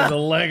old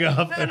leg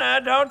up. No,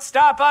 don't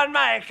stop on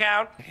my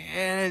account.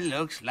 And it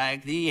looks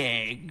like the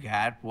egg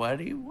got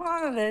what he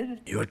wanted.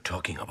 You're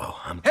talking about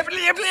Humpty.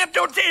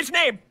 Don't say his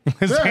name.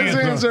 His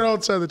hands are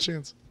outside the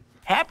chance.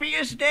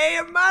 Happiest day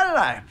of my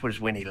life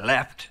was when he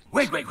left.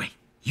 Wait.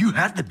 You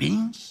had the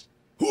beans?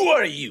 Who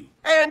are you?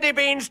 Andy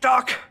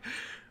Beanstalk.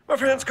 My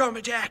friends call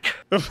me Jack.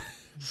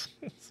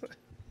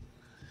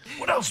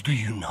 What else do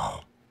you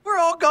know? We're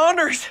all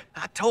goners.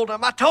 I told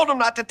him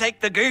not to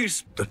take the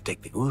goose. Don't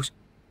take the goose?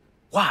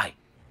 Why?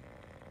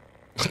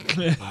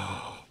 Hey,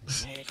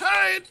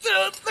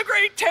 it's the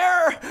Great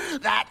Terror.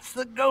 That's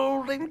the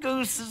golden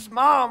goose's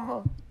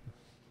mom.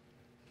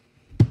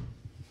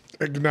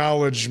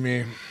 Acknowledge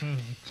me.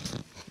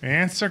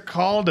 Answer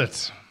called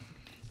it.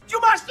 You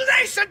must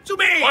listen to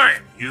me. Why?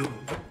 You.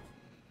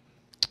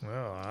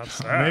 Well, that's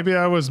that. Maybe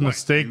I was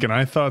mistaken.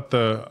 I thought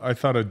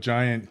a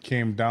giant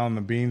came down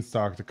the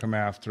beanstalk to come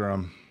after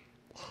him.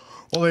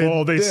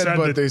 Well, they said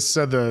but that- they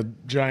said the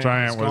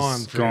giant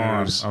was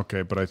gone.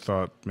 Okay, but I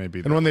thought maybe.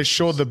 And when they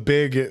showed the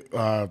big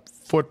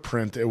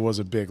footprint, it was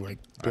a big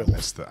bill.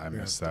 I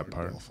missed that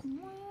part.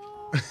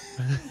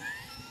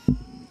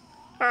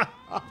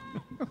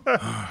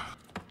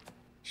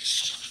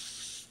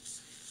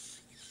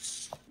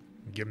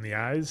 Give him the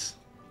eyes.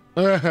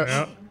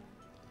 Yep.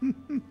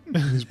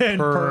 And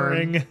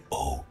purring.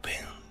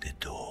 Open the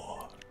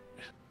door.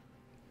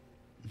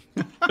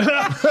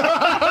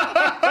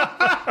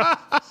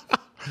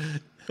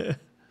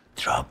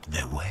 Drop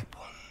the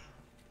weapon.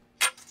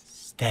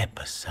 Step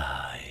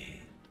aside.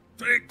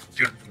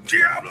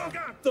 Diablo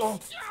Gato!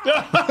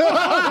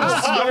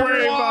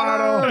 Spray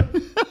bottle.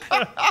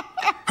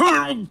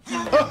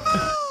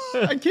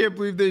 I can't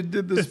believe they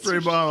did the spray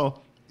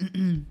bottle.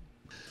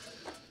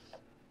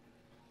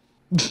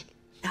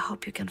 I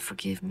hope you can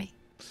forgive me.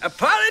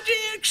 Apology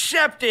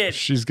accepted.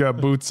 She's got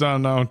boots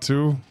on now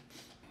too.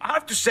 I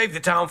have to save the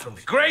town from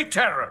the Great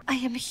Terror. I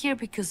am here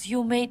because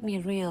you made me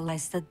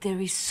realize that there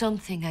is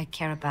something I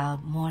care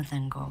about more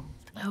than gold.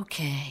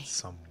 Okay.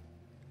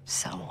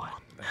 Someone.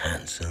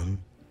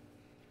 Handsome.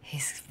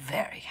 He's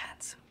very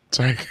handsome.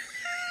 Sorry.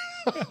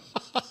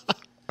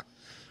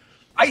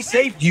 I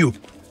saved you.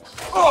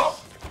 Oh,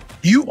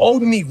 you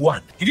owed me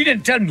one. You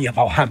didn't tell me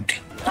about Humpty.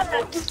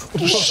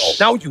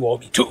 Now you owe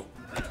me 2.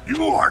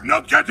 You are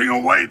not getting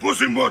away,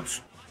 Puss in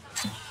Boots.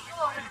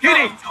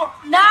 Kitty!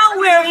 Now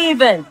we're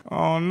even.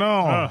 Oh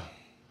no.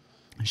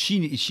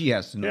 She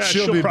has to know. Yeah,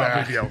 She'll be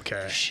probably back. be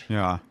okay.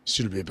 Yeah.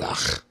 She'll be back.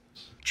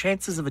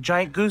 Chances of a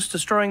giant goose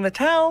destroying the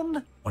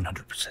town?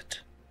 100%.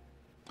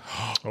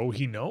 Oh,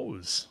 he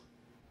knows.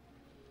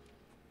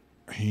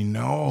 He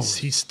knows.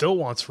 He still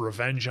wants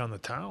revenge on the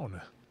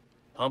town.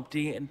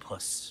 Humpty and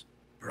Puss.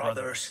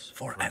 Brothers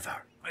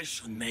forever. I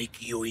shall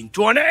make you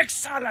into an egg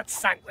salad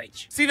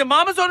sandwich. See, the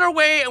mama's on her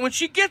way, and when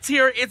she gets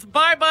here, it's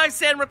bye-bye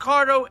San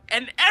Ricardo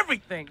and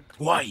everything.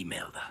 Why,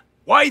 Imelda?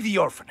 Why the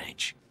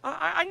orphanage?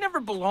 I never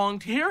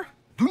belonged here.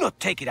 Do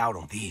not take it out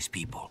on these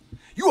people.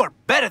 You are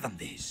better than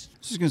this. I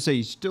was just gonna say,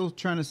 you still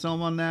trying to sell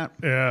him on that?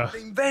 Yeah.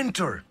 The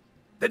inventor.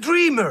 The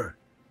dreamer.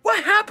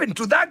 What happened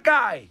to that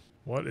guy?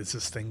 What is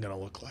this thing gonna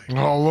look like?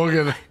 Oh, look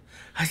at it.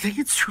 I think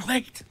it's too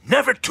late.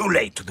 Never too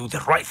late to do the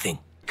right thing.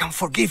 Can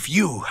forgive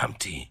you,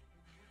 Humpty.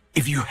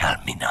 If you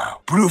help me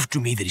now, prove to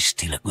me there is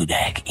still a good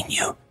egg in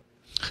you.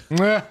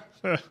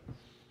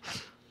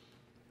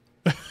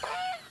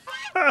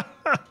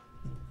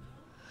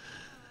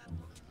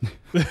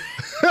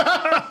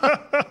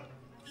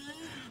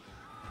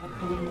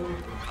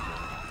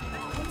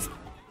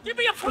 Give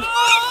me a phone!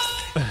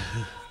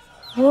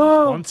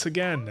 Once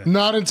again.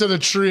 Not into the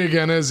tree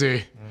again, is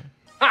he?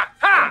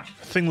 The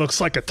thing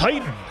looks like a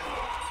titan.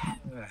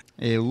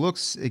 It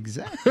looks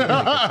exactly like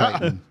a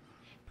Titan.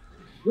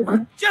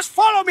 Just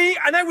follow me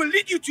and I will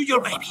lead you to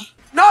your baby.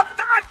 Not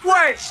that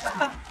way!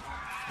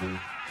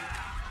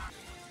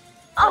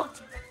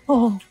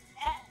 Oh.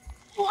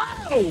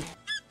 Wow!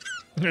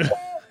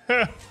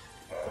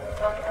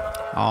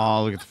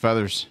 Oh, look at the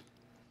feathers.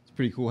 It's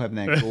pretty cool having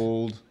that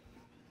gold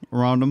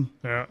around them.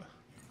 Yeah.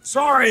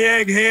 Sorry,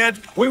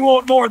 egghead. We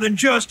want more than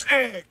just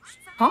eggs.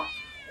 Huh?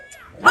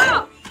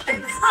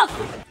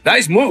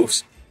 Nice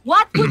moves.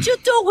 What would you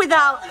do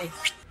without me?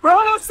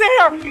 Brothers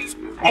there!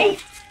 Hey.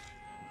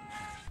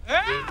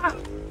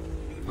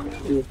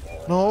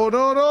 No,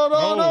 no, no,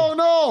 no, no,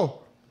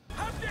 no.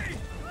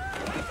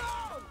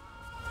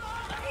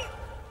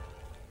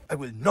 I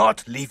will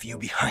not leave you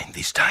behind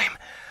this time,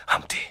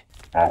 Humpty.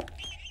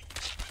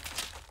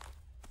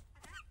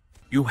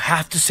 You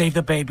have to save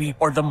the baby,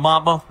 or the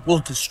mama will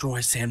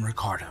destroy San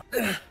Ricardo.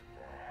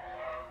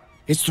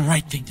 It's the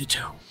right thing to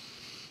do.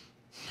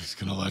 He's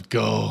gonna let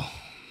go.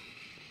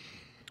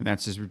 And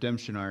that's his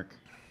redemption arc.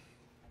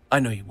 I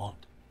know you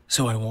won't,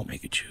 so I won't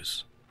make you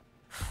choose.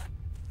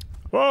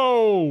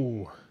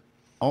 Whoa!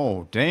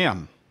 Oh,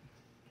 damn.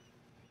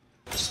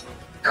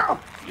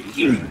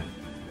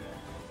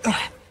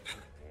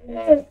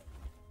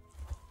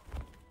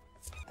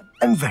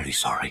 I'm very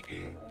sorry.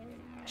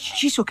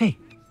 She's okay.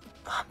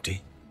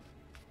 Humpty.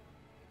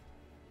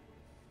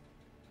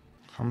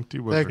 Humpty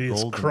was a He's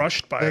golden.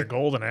 crushed by a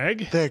golden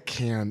egg? That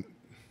can't.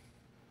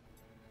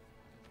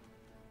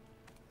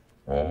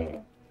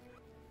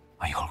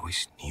 I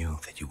always knew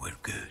that you were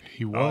good.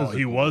 He was. Oh,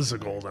 he was a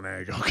golden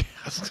egg. Okay,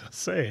 I was gonna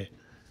say.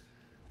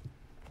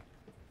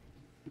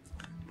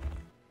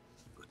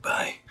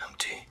 Goodbye,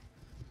 Humpty.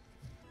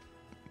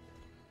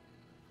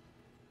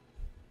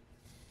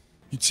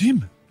 It's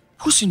him.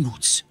 Puss in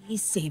Boots. He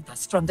saved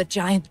us from the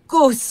giant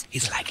goose.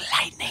 He's like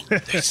lightning.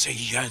 They say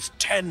he has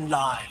 10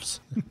 lives.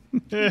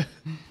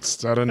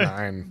 Instead of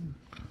 9.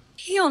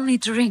 He only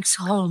drinks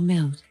whole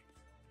milk.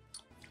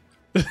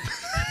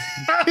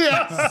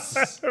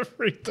 Yes,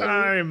 every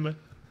time.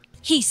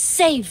 He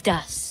saved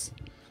us.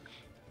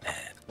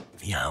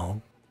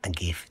 Meow, a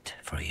gift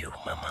for you,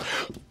 Mama.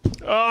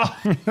 Oh.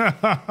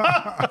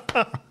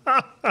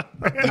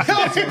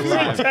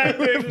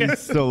 He's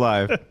still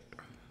alive.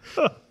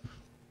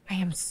 I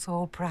am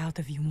so proud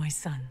of you, my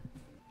son.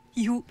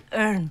 You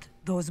earned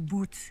those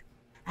boots.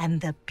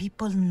 And the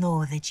people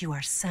know that you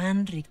are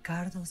San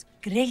Ricardo's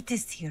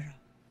greatest hero.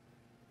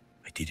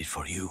 I did it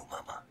for you,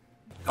 Mama.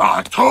 So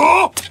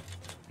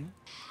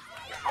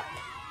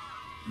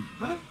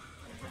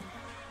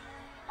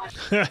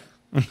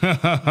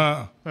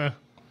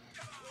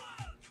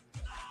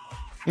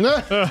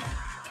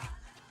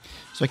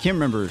I can't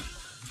remember.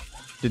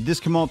 Did this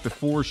come out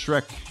before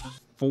Shrek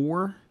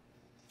 4?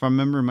 If I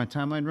remember my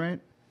timeline right?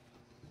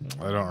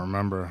 I don't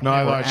remember. No,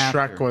 I Or thought after.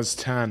 Shrek was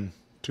 10.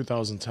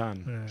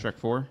 2010. Shrek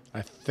 4?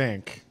 I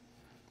think.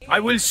 I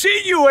will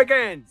see you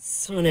again.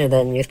 Sooner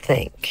than you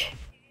think.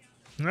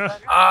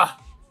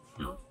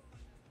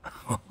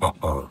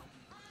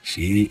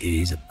 She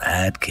is a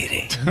bad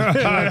kitty.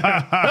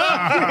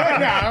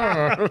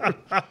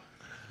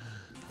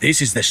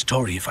 This is the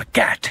story of a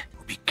cat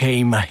who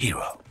became a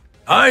hero.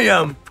 I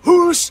am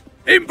Puss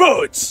in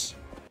Boots.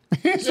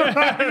 He's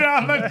riding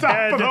on the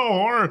top of the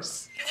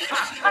horse.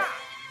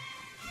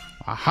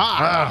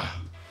 Aha!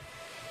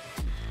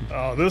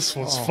 Oh, this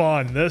was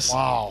fun. This.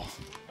 Wow.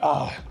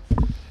 Oh.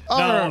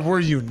 Oh, were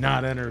you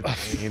not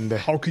entertained?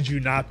 How could you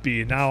not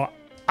be? Now,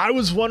 I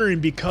was wondering,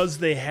 because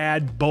they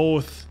had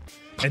both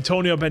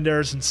Antonio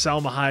Banderas and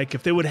Salma Hayek,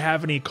 if they would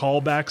have any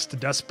callbacks to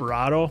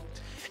Desperado.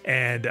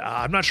 And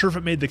I'm not sure if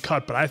it made the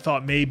cut, but I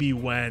thought maybe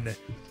when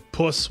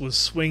Puss was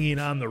swinging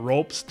on the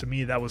ropes, to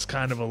me that was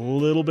kind of a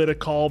little bit of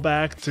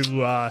callback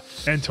to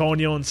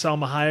Antonio and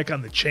Salma Hayek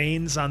on the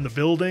chains on the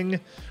building.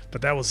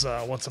 But that was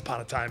Once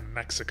Upon a Time in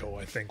Mexico,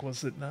 I think.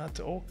 Was it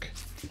not, Oak?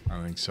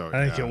 I think so.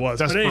 I think it was.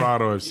 But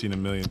Desperado, I've seen a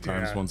million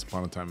times. Yeah. Once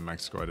Upon a Time in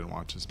Mexico, I didn't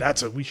watch this.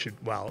 That's what we should.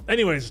 Well,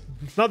 anyways,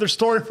 another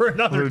story for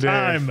another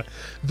time.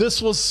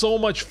 This was so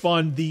much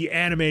fun. The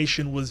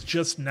animation was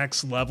just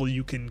next level.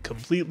 You can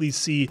completely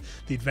see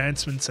the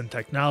advancements in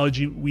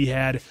technology we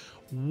had.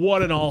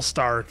 What an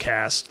all-star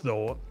cast,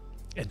 though.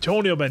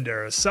 Antonio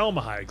Banderas,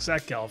 Salma Hayek,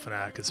 Zach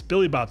Galifianakis,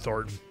 Billy Bob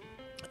Thornton,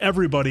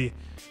 everybody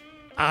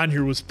on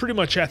here was pretty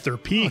much at their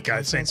peak,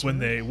 I think, when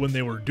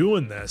they were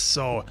doing this.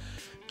 So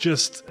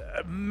just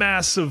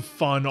massive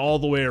fun all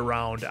the way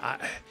around.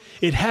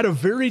 It had a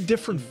very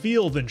different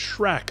feel than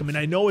Shrek. I mean,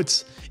 I know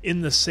it's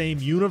in the same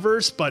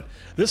universe, but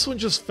this one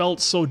just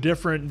felt so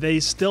different. They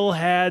still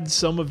had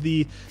some of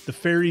the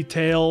fairy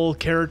tale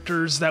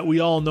characters that we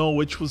all know,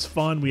 which was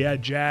fun. We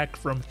had Jack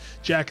from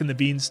Jack and the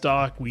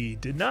Beanstalk. We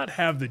did not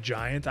have the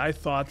giant. I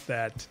thought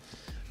that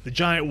the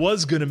giant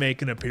was going to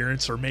make an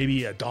appearance, or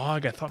maybe a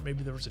dog. I thought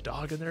maybe there was a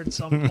dog in there at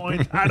some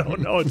point. I don't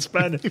know. It's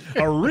been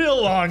a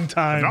real long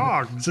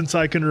time since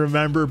I can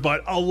remember,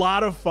 but a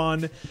lot of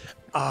fun.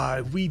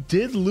 We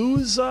did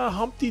lose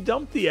Humpty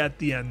Dumpty at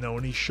the end, though,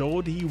 and he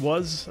showed he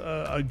was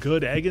a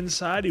good egg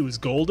inside. He was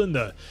golden.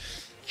 The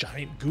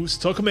giant goose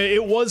took him.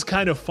 It was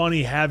kind of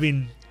funny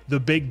having the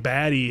big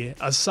baddie,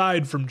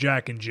 aside from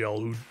Jack and Jill,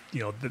 who,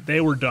 you know,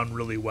 they were done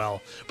really well.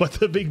 But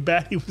the big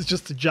baddie was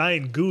just a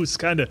giant goose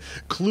kind of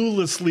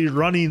cluelessly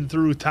running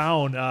through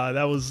town.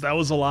 That was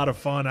a lot of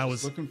fun. I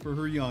was looking for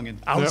her youngin'.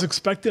 I was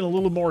expecting a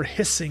little more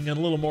hissing and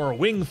a little more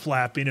wing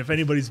flapping. If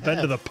anybody's been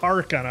to the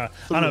park on a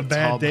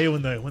bad day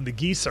when the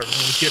geese are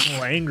really getting a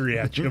little angry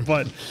at you,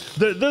 but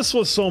this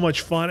was so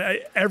much fun.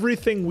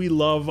 Everything we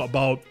love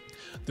about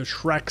the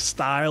Shrek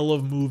style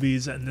of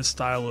movies and this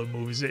style of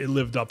movies, it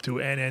lived up to.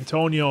 And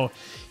Antonio,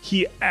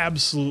 he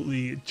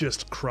absolutely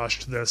just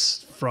crushed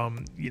this.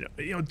 From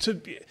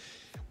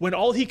when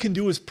all he can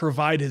do is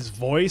provide his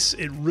voice,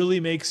 it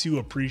really makes you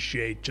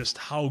appreciate just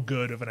how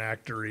good of an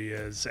actor he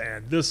is.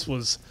 And this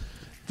was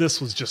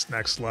just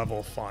next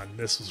level fun.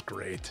 This was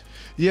great.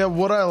 Yeah,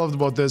 what I loved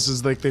about this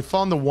is like they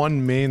found the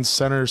one main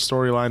center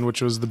storyline,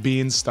 which was the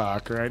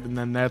beanstalk, right? And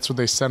then that's what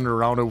they centered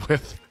around it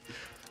with,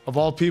 of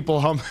all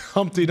people,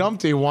 Humpty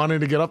Dumpty wanting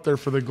to get up there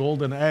for the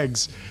golden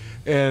eggs.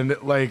 And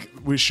like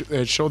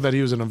it showed that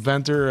he was an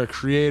inventor, a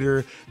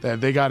creator,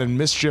 that they got in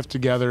mischief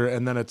together,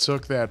 and then it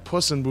took that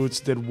Puss in Boots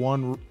did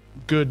one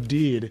good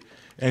deed,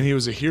 and he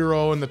was a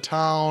hero in the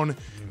town.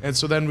 And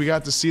so then we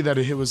got to see that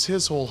it was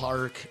his whole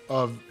arc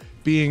of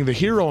being the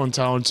hero in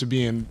town to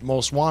being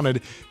most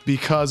wanted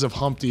because of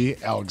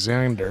Humpty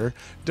Alexander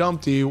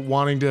Dumpty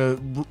wanting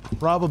to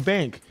rob a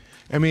bank.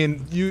 I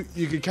mean, you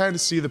could kind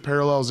of see the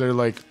parallels there,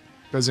 like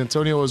as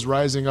Antonio was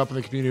rising up in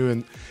the community,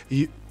 and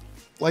he,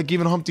 like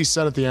even Humpty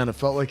said at the end, it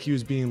felt like he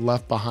was being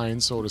left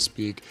behind, so to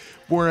speak.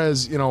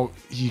 Whereas, you know,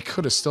 he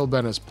could have still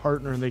been his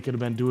partner and they could have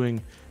been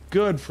doing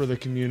good for the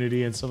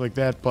community and stuff like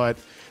that. But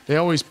they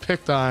always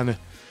picked on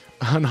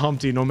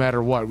Humpty no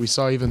matter what. We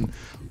saw even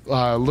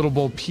Little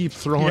Bo Peep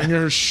throwing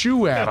her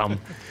shoe at him.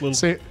 And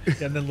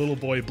then Little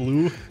Boy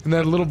Blue. And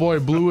then Little Boy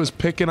Blue was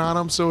picking on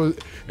him. So,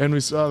 and we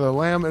saw the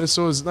lamb. And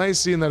so it was nice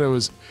seeing that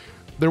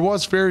there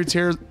was fairy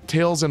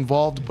tales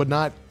involved, but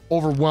not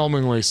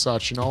overwhelmingly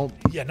such, you know?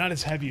 Yeah, not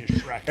as heavy as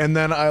Shrek. And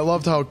then I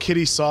loved how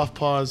Kitty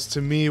Softpaws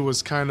to me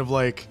was kind of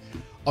like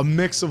a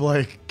mix of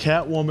like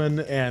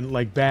Catwoman and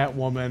like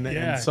Batwoman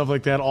and stuff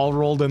like that all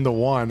rolled into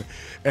one.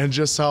 And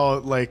just how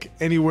like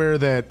anywhere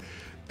that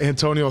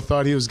Antonio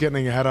thought he was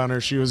getting ahead on her,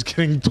 she was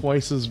getting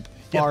twice as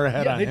far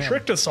ahead on him. They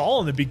tricked us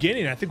all in the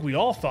beginning. I think we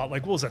all thought,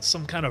 like, what was that,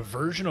 some kind of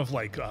version of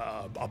like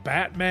a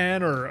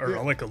Batman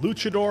or like a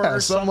luchador or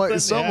something?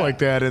 Something like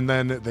that. And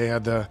then they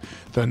had the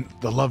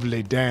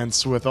lovely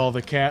dance with all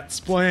the cats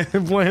playing. I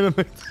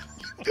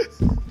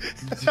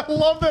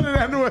love that it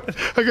ended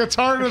with a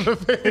guitar to the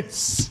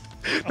face.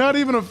 Not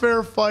even a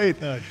fair fight.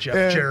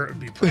 Jeff Jarrett would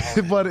be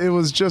proud. But it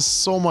was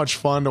just so much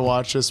fun to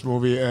watch this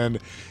movie. And,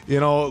 you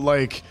know,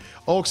 like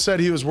Oak said,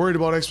 he was worried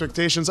about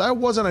expectations. I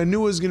wasn't. I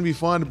knew it was going to be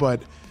fun,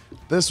 but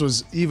this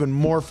was even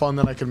more fun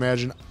than I could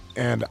imagine.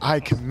 And I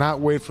cannot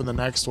wait for the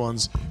next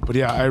ones. But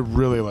yeah, I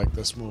really like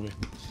this movie.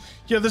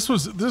 Yeah, this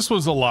was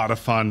a lot of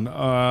fun.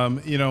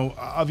 You know,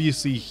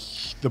 obviously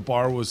the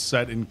bar was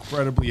set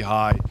incredibly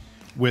high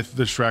with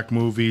the Shrek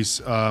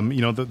movies.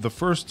 You know, the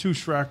first two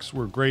Shreks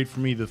were great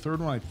for me. The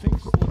third one, I think,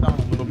 slowed down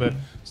a little bit.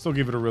 Still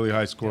give it a really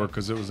high score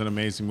because it was an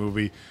amazing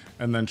movie.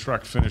 And then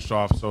Shrek finished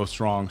off so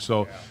strong.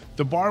 So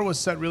the bar was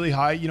set really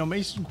high. You know,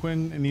 Mason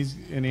Quinn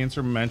in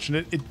Answer mentioned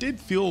it. It did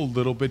feel a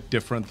little bit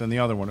different than the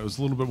other one. It was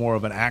a little bit more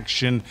of an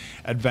action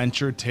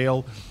adventure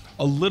tale.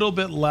 A little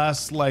bit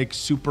less like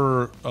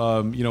super,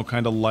 you know,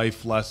 kind of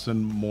life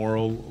lesson,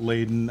 moral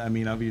laden. I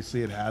mean,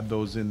 obviously it had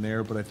those in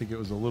there, but I think it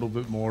was a little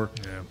bit more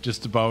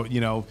just about,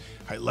 you know,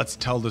 let's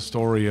tell the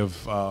story of,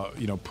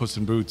 you know, Puss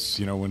in Boots,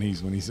 you know, when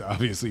he's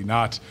obviously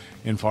not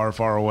in Far,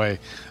 Far Away.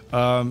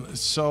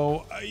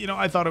 So, you know,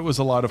 I thought it was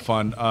a lot of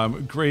fun.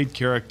 Great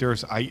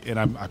characters.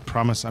 I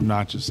promise I'm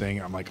not just saying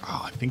it. I'm like,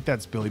 oh, I think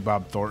that's Billy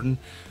Bob Thornton.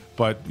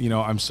 But, you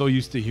know, I'm so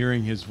used to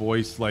hearing his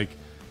voice like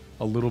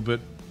a little bit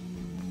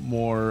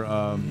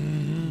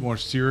more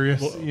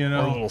serious, you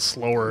know, or a little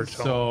slower.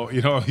 So,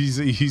 you know, he's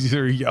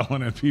either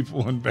yelling at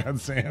people in Bad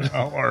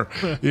Santa or,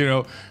 you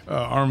know,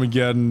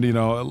 Armageddon. You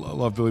know, I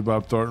love Billy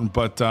Bob Thornton,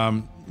 but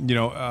you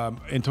know,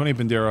 Antonio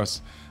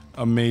Banderas,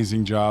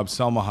 amazing job.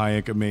 Salma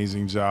Hayek,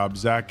 amazing job.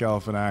 Zach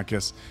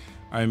Galifianakis,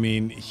 I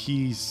mean,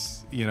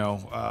 he's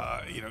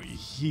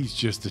he's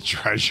just a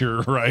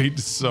treasure, right?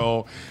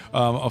 So,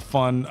 a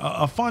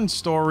fun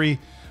story.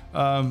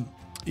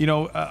 You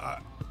know,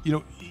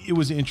 it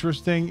was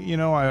interesting. You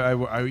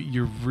know,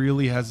 you're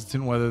really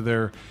hesitant whether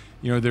their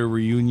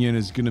reunion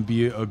is going to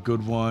be a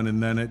good one,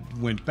 and then it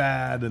went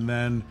bad, and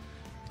then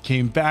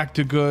came back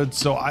to good.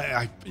 So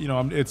you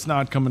know, it's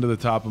not coming to the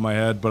top of my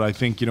head, but I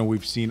think, you know,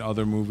 we've seen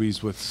other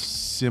movies with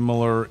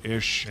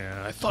similar-ish.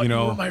 Yeah, I thought you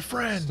were my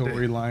friend.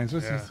 Storylines.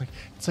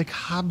 It's like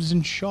Hobbs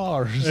and Shaw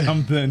or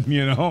something.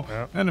 You know,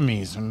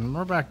 enemies, and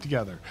we're back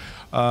together.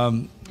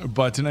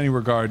 But in any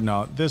regard,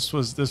 no, this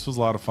was a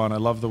lot of fun. I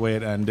love the way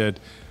it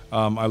ended.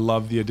 I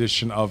love the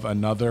addition of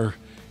another,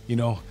 you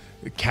know,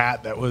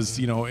 cat that was,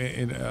 you know,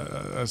 in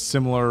a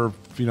similar,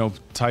 you know,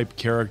 type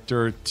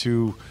character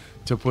to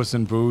Puss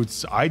in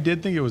Boots. I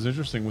did think it was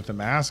interesting with the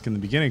mask in the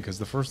beginning, because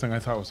the first thing I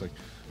thought was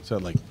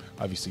like,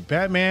 obviously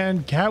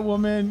Batman,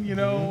 Catwoman, you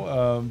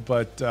know,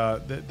 but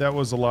that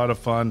was a lot of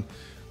fun.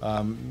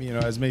 You know,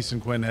 as Mason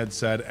Quinn had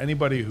said,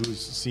 anybody who's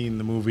seen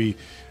the movie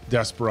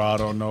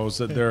Desperado knows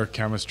that their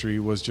chemistry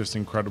was just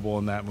incredible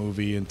in that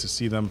movie, and to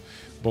see them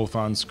both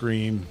on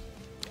screen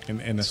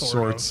in a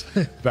sorts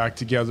back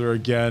together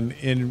again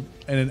in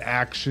an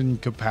action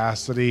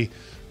capacity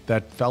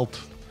that felt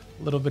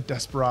a little bit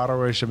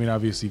Desperado-ish. I mean,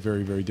 obviously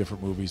very, very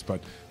different movies,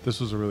 but this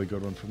was a really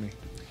good one for me.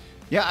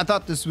 Yeah, I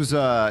thought this was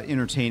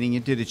entertaining.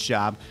 It did its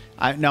job.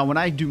 Now, when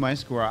I do my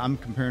score, I'm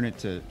comparing it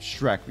to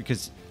Shrek,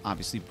 because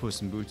obviously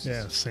Puss in Boots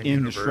Yeah, is same in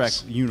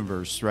universe. the Shrek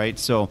universe, right?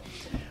 So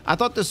I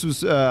thought this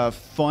was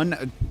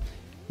fun.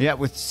 Yeah,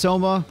 with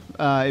Selma,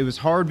 it was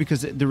hard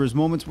because there was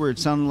moments where it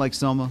sounded like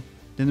Selma.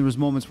 Then there was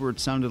moments where it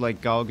sounded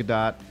like Gal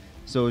Gadot.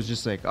 So it was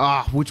just like,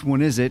 which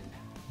one is it?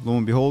 Lo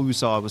and behold, we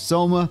saw it was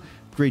Selma.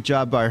 Great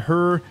job by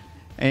her.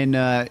 And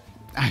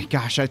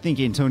gosh, I think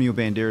Antonio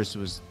Banderas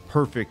was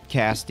perfect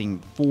casting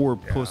for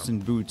Puss in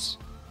Boots,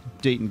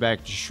 dating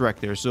back to Shrek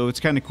there. So it's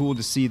kind of cool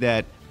to see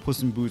that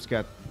Puss in Boots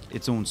got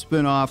its own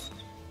spinoff.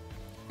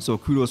 So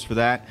kudos for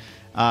that.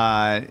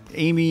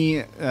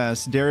 Amy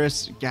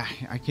Sedaris,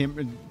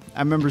 I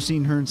remember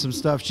seeing her in some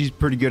stuff. She's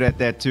pretty good at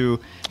that too.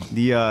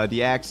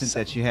 The accent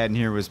that she had in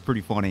here was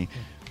pretty funny.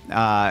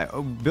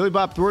 Billy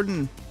Bob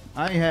Thornton,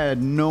 I had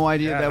no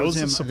idea that was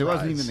him. There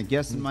wasn't even a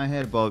guess in my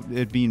head about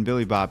it being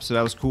Billy Bob, so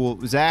that was cool.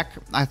 Zach,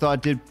 I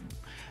thought did,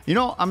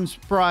 I'm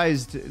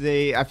surprised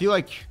I feel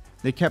like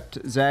they kept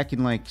Zach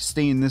in like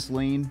stay in this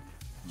lane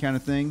kind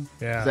of thing.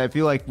 Yeah. 'Cause I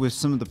feel like with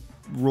some of the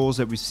roles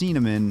that we've seen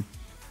him in,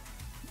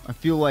 I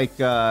feel like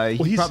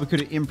he probably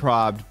could have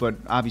improv'd, but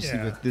obviously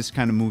with this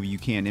kind of movie, you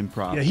can't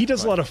improv. Yeah, he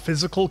does a lot of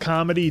physical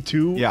comedy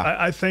too. Yeah.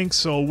 I think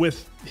so.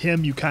 With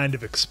him, you kind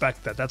of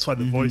expect that. That's why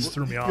the voice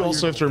threw me off. You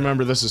also have to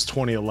remember this is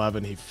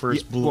 2011. He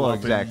first blew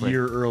up a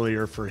year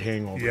earlier for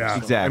Hangover. Yeah, so,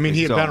 exactly. I mean,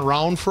 he had been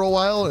around for a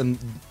while and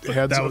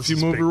had a few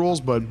movie big,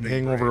 roles, but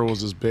Hangover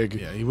was his big.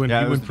 Yeah, he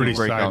went pretty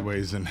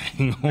sideways in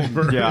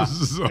Hangover. Yeah.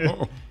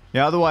 So.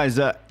 Yeah. Otherwise,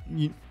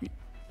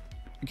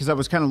 because I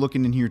was kind of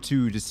looking in here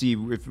too to see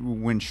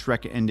when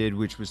Shrek ended,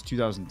 which was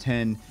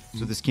 2010.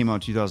 So this came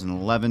out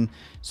 2011.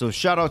 So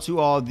shout out to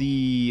all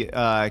the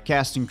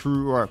cast and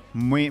crew, or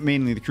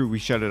mainly the crew. We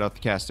shouted out the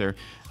cast there.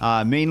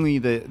 Mainly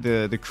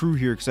the crew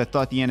here, because I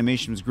thought the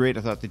animation was great.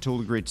 I thought they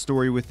told a great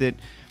story with it.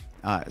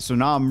 So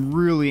now I'm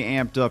really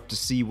amped up to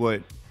see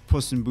what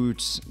Puss in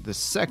Boots, the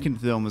second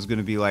film, is going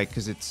to be like,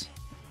 because it's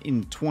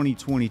in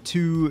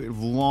 2022,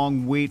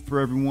 long wait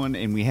for everyone,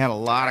 and we had a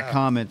lot of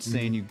comments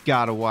saying you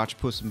gotta watch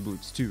Puss in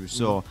Boots too.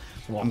 So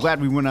I'm glad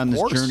we went on this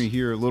journey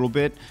here a little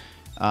bit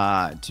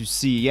to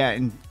see. Yeah,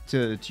 and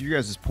to you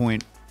guys'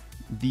 point,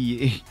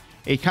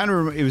 it kind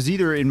of it was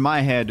either in my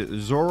head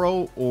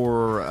Zorro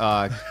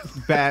or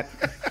Bat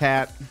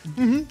Cat.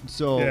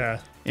 So yeah.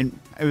 And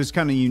it was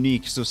kind of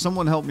unique. So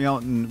someone helped me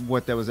out in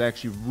what that was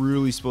actually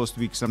really supposed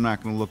to be, because I'm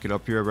not going to look it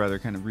up here. I'd rather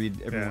kind of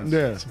read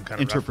everyone's some kind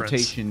of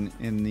interpretation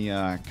in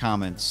the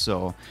comments.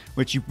 So,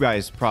 which you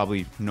guys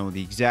probably know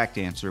the exact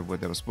answer of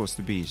what that was supposed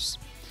to be.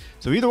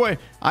 So either way,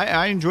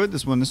 I enjoyed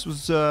this one. This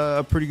was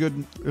a pretty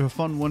good,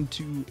 fun one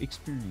to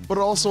experience. But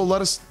also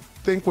let us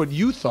think what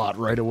you thought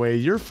right away,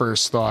 your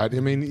first thought. I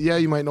mean, yeah,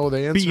 you might know the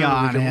answer. Be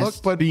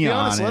honest. But be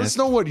honest. Let us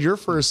know what your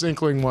first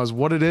inkling was.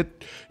 What did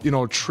it,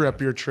 trip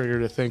your trigger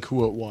to think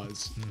who it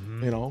was,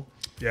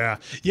 Yeah.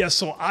 Yeah,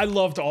 so I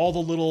loved all the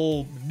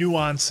little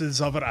nuances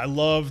of it. I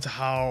loved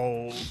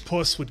how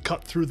Puss would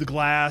cut through the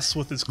glass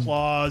with his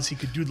claws. He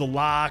could do the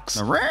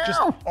locks. Just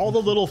all the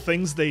little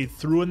things they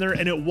threw in there.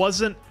 And it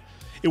wasn't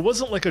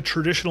like a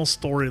traditional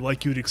story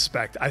like you'd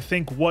expect. I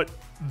think what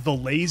the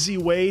lazy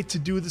way to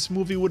do this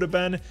movie would have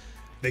been,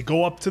 they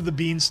go up to the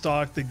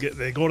beanstalk,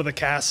 they go to the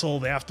castle,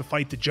 they have to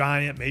fight the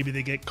giant, maybe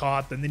they get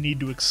caught, then they need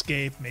to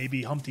escape,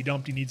 maybe Humpty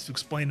Dumpty needs to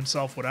explain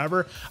himself,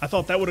 whatever. I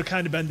thought that would have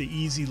kind of been the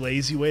easy,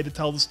 lazy way to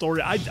tell the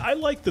story. I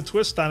like the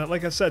twist on it.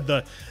 Like I said,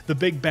 the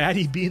big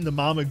baddie being the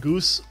mama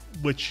goose,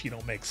 which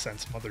makes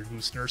sense, Mother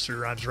Goose nursery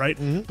rhymes, right?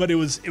 But it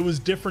was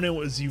different, it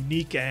was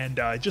unique, and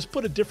just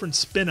put a different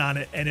spin on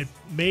it, and it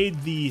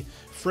made the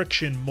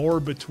friction more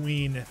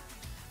between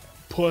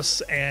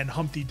Puss and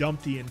Humpty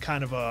Dumpty in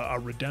kind of a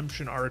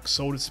redemption arc,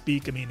 so to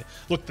speak. I mean,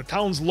 look, the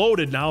town's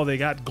loaded now. They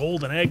got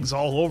golden eggs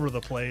all over the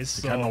place.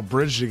 They got no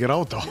bridge to get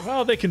out, though.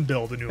 Well, they can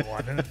build a new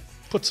one and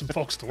put some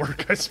folks to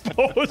work, I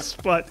suppose.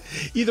 But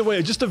either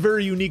way, just a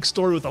very unique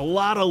story with a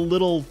lot of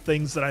little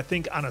things that I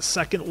think on a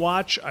second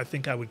watch, I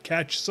think I would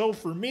catch. So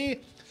for me,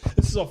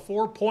 this is a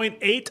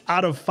 4.8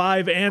 out of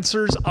 5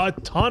 answers. A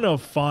ton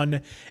of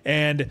fun,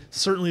 and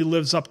certainly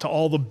lives up to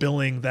all the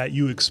billing that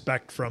you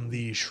expect from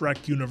the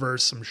Shrek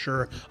universe. I'm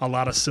sure a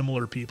lot of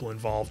similar people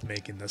involved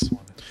making this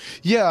one.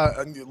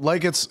 Yeah,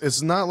 like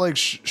it's not like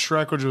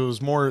Shrek, which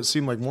it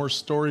seemed like more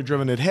story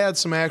driven. It had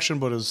some action,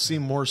 but it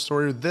seemed more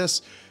story.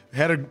 This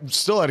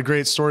still had a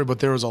great story, but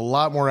there was a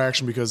lot more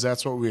action because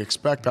that's what we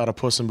expect out of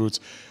Puss in Boots,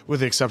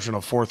 with the exception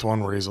of fourth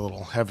one where he's a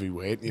little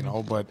heavyweight,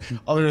 But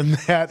other than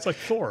that, it's like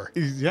Thor.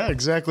 Yeah,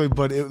 exactly.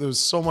 But it was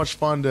so much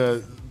fun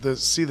to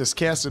see this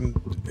cast, and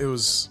it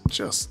was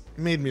just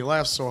made me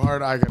laugh so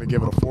hard. I got to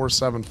give it a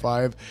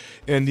 4.75.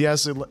 And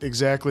yes, it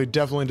exactly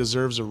definitely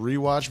deserves a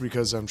rewatch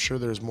because I'm sure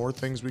there's more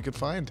things we could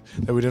find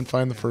that we didn't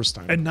find the first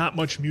time. And not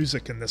much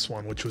music in this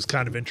one, which was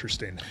kind of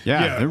interesting.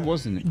 Yeah, there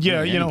wasn't.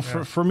 Yeah,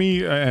 for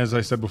me, as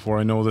I said before,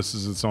 I know this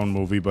is its own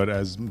movie, but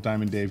as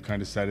Diamond Dave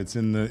kind of said, it's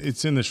in the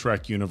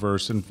Shrek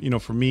universe.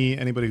 And for me,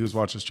 anybody who's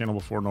watched this channel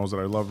before knows that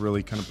I love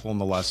really kind of pulling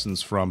the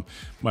lessons from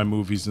my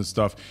movies and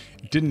stuff.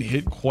 It didn't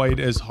hit quite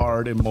as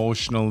hard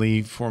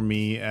emotionally for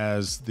me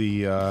as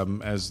the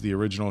as the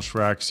original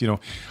Shreks. You know,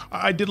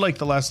 I did like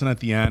the lesson at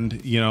the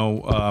end.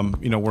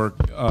 Where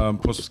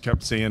Puss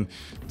kept saying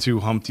to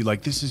Humpty,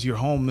 like, "This is your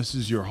home. This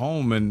is your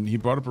home," and he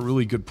brought up a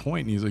really good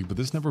point. And he's like, "But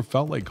this never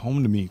felt like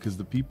home to me because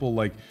the people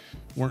like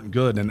weren't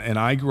good." And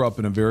I grew up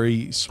in a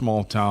very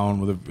small town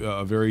with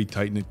a very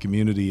tight knit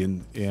community,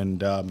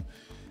 and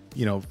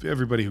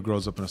everybody who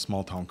grows up in a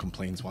small town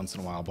complains once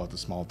in a while about the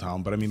small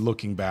town. But I mean,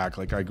 looking back,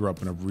 like I grew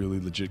up in a really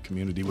legit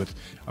community with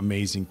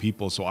amazing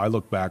people. So I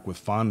look back with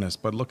fondness.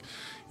 But look,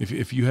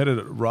 if you had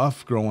it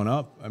rough growing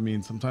up, I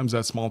mean, sometimes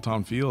that small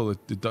town feel,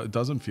 it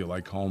doesn't feel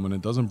like home, and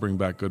it doesn't bring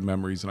back good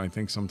memories. And I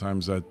think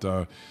sometimes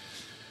that,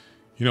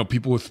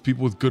 people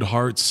with good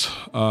hearts,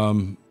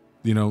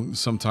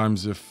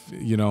 sometimes if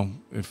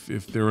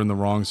they're in the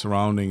wrong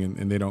surrounding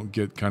and they don't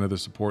get kind of the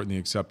support and the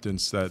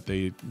acceptance that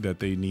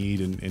they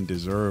need and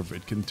deserve,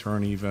 it can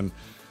turn even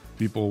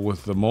people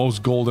with the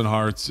most golden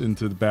hearts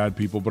into the bad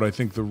people. But I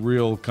think the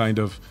real kind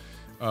of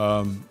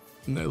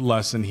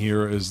lesson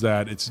here is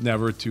that it's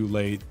never too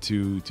late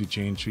to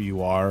change who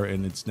you are,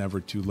 and it's never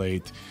too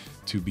late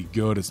to be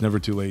good. It's never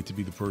too late to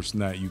be the person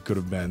that you could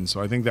have been.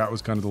 So I think that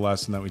was kind of the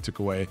lesson that we took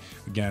away.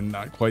 Again,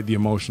 not quite the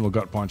emotional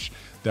gut punch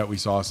that we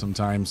saw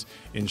sometimes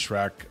in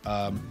Shrek.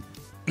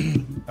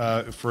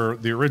 For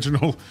the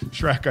original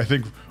Shrek, I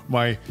think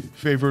my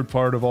favorite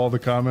part of all the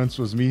comments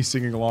was me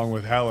singing along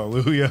with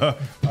Hallelujah.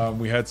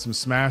 We had some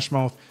Smash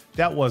Mouth.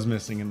 That was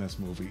missing in this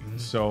movie.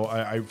 So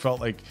I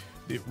felt like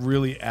it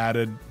really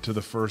added to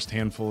the first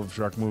handful of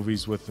Shrek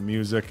movies with the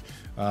music.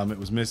 It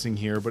was missing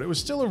here, but it was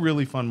still a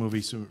really fun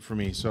movie for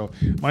me. So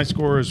my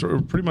score is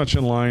pretty much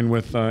in line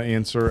with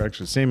Answer,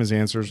 actually same as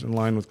Answer's, in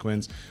line with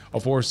Quinn's. A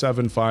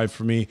 4.75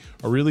 for me,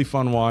 a really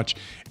fun watch.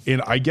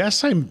 And I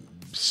guess I'm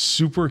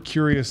super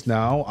curious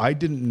now. I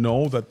didn't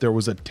know that there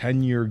was a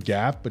 10-year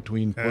gap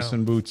between Puss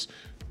in Boots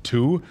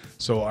 2,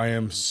 so I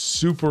am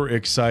super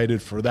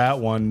excited for that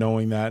one,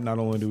 knowing that not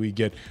only do we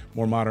get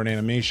more modern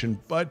animation,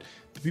 but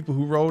the people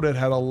who wrote it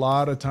had a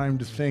lot of time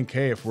to think,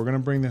 hey, if we're going to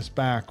bring this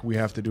back, we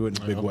have to do it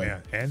in a big way.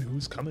 Man. And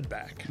who's coming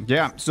back?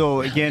 Yeah, so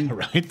again,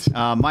 right.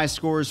 My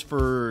scores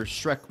for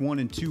Shrek 1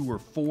 and 2 were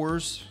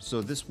 4s,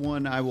 so this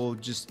one I will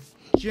just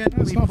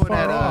gently put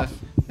at a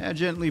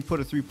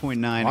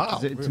 3.9. Wow.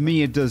 To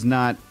me, it does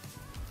not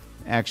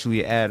actually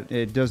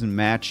it doesn't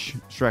match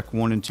Shrek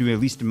 1 and 2, at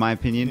least in my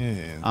opinion.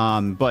 Yeah.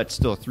 But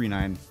still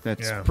 3.9.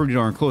 That's pretty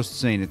darn close to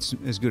saying it's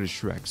as good as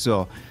Shrek.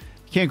 So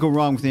can't go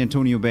wrong with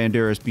Antonio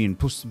Banderas being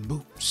Puss in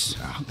Boots.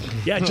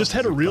 Yeah, it just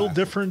had a real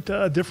different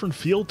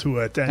feel to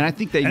it. And I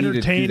think they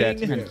needed to do that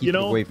to kind of keep it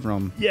away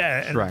from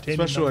Shrek.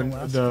 Especially when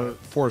the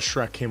fourth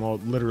Shrek came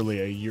out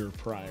literally a year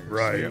prior.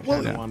 Right. So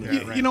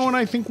and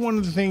I think one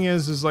of the thing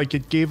is like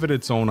it gave it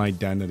its own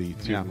identity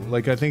too. Yeah.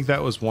 Like I think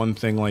that was one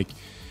thing. Like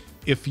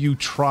if you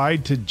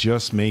tried to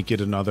just make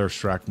it another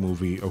Shrek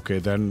movie, okay,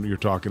 then you're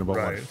talking about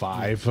what,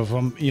 5 of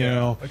them, you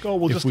know? Like, oh,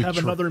 we'll just have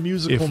another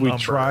musical If we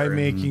number try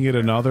making it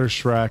another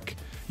Shrek,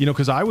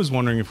 because I was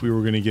wondering if we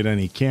were going to get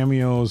any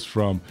cameos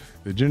from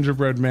the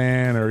Gingerbread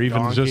Man or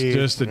even Donkey,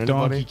 just a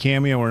Donkey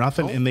cameo or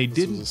nothing, and they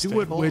didn't do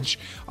it, which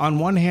on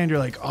one hand you're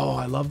like, oh,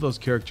 I love those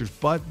characters,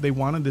 but they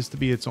wanted this to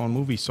be its own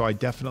movie, so I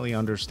definitely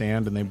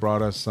understand, and they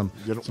brought us some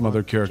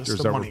other characters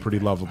that were pretty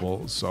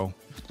lovable, so...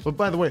 But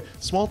by the way,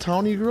 small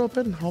town you grew up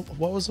in,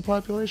 what was the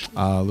population?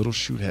 Little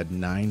Chute had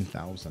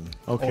 9,000.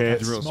 Okay,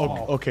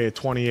 Okay,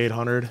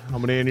 2,800. How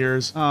many in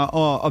yours?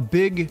 A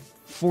big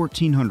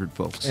 1,400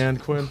 folks.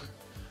 And Quinn?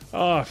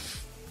 A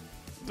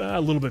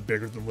little bit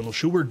bigger than Little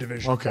Chute. We're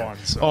Division 1.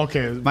 So.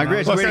 Okay. My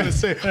graduating... I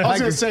was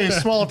going to say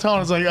small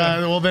town. It's like,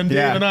 well, then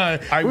Dave and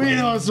I we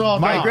know small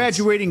town. My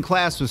graduating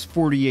class was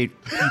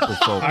 48 people,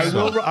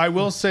 folks. I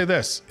will say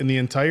this. In the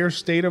entire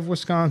state of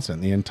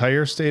Wisconsin,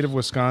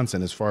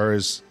 as far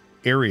as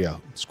area,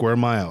 square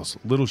miles,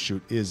 Little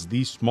Chute is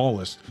the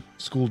smallest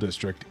school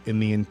district in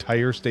the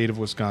entire state of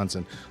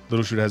Wisconsin.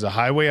 Little Chute has a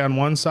highway on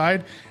one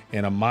side,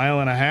 and 1.5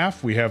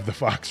 miles we have the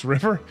Fox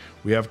River.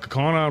 We have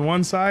Kaukauna on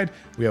one side.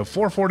 We have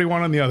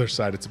 441 on the other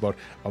side. It's about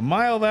 1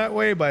 mile that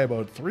way by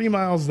about 3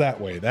 miles that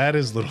way. That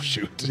is Little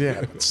Chute.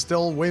 Yeah, it's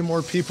still way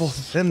more people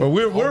than. But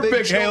we're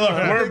big. Hey, look,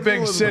 we're a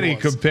big city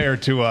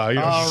compared to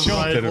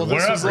Chilton or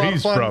wherever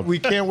he's from. We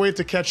can't wait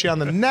to catch you on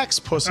the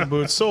next Puss in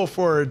Boots. So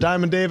for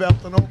Diamond Dave,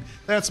 Elton Oak,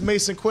 that's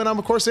Mason Quinn. I'm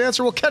of course the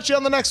Answer. We'll catch you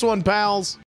on the next one, pals.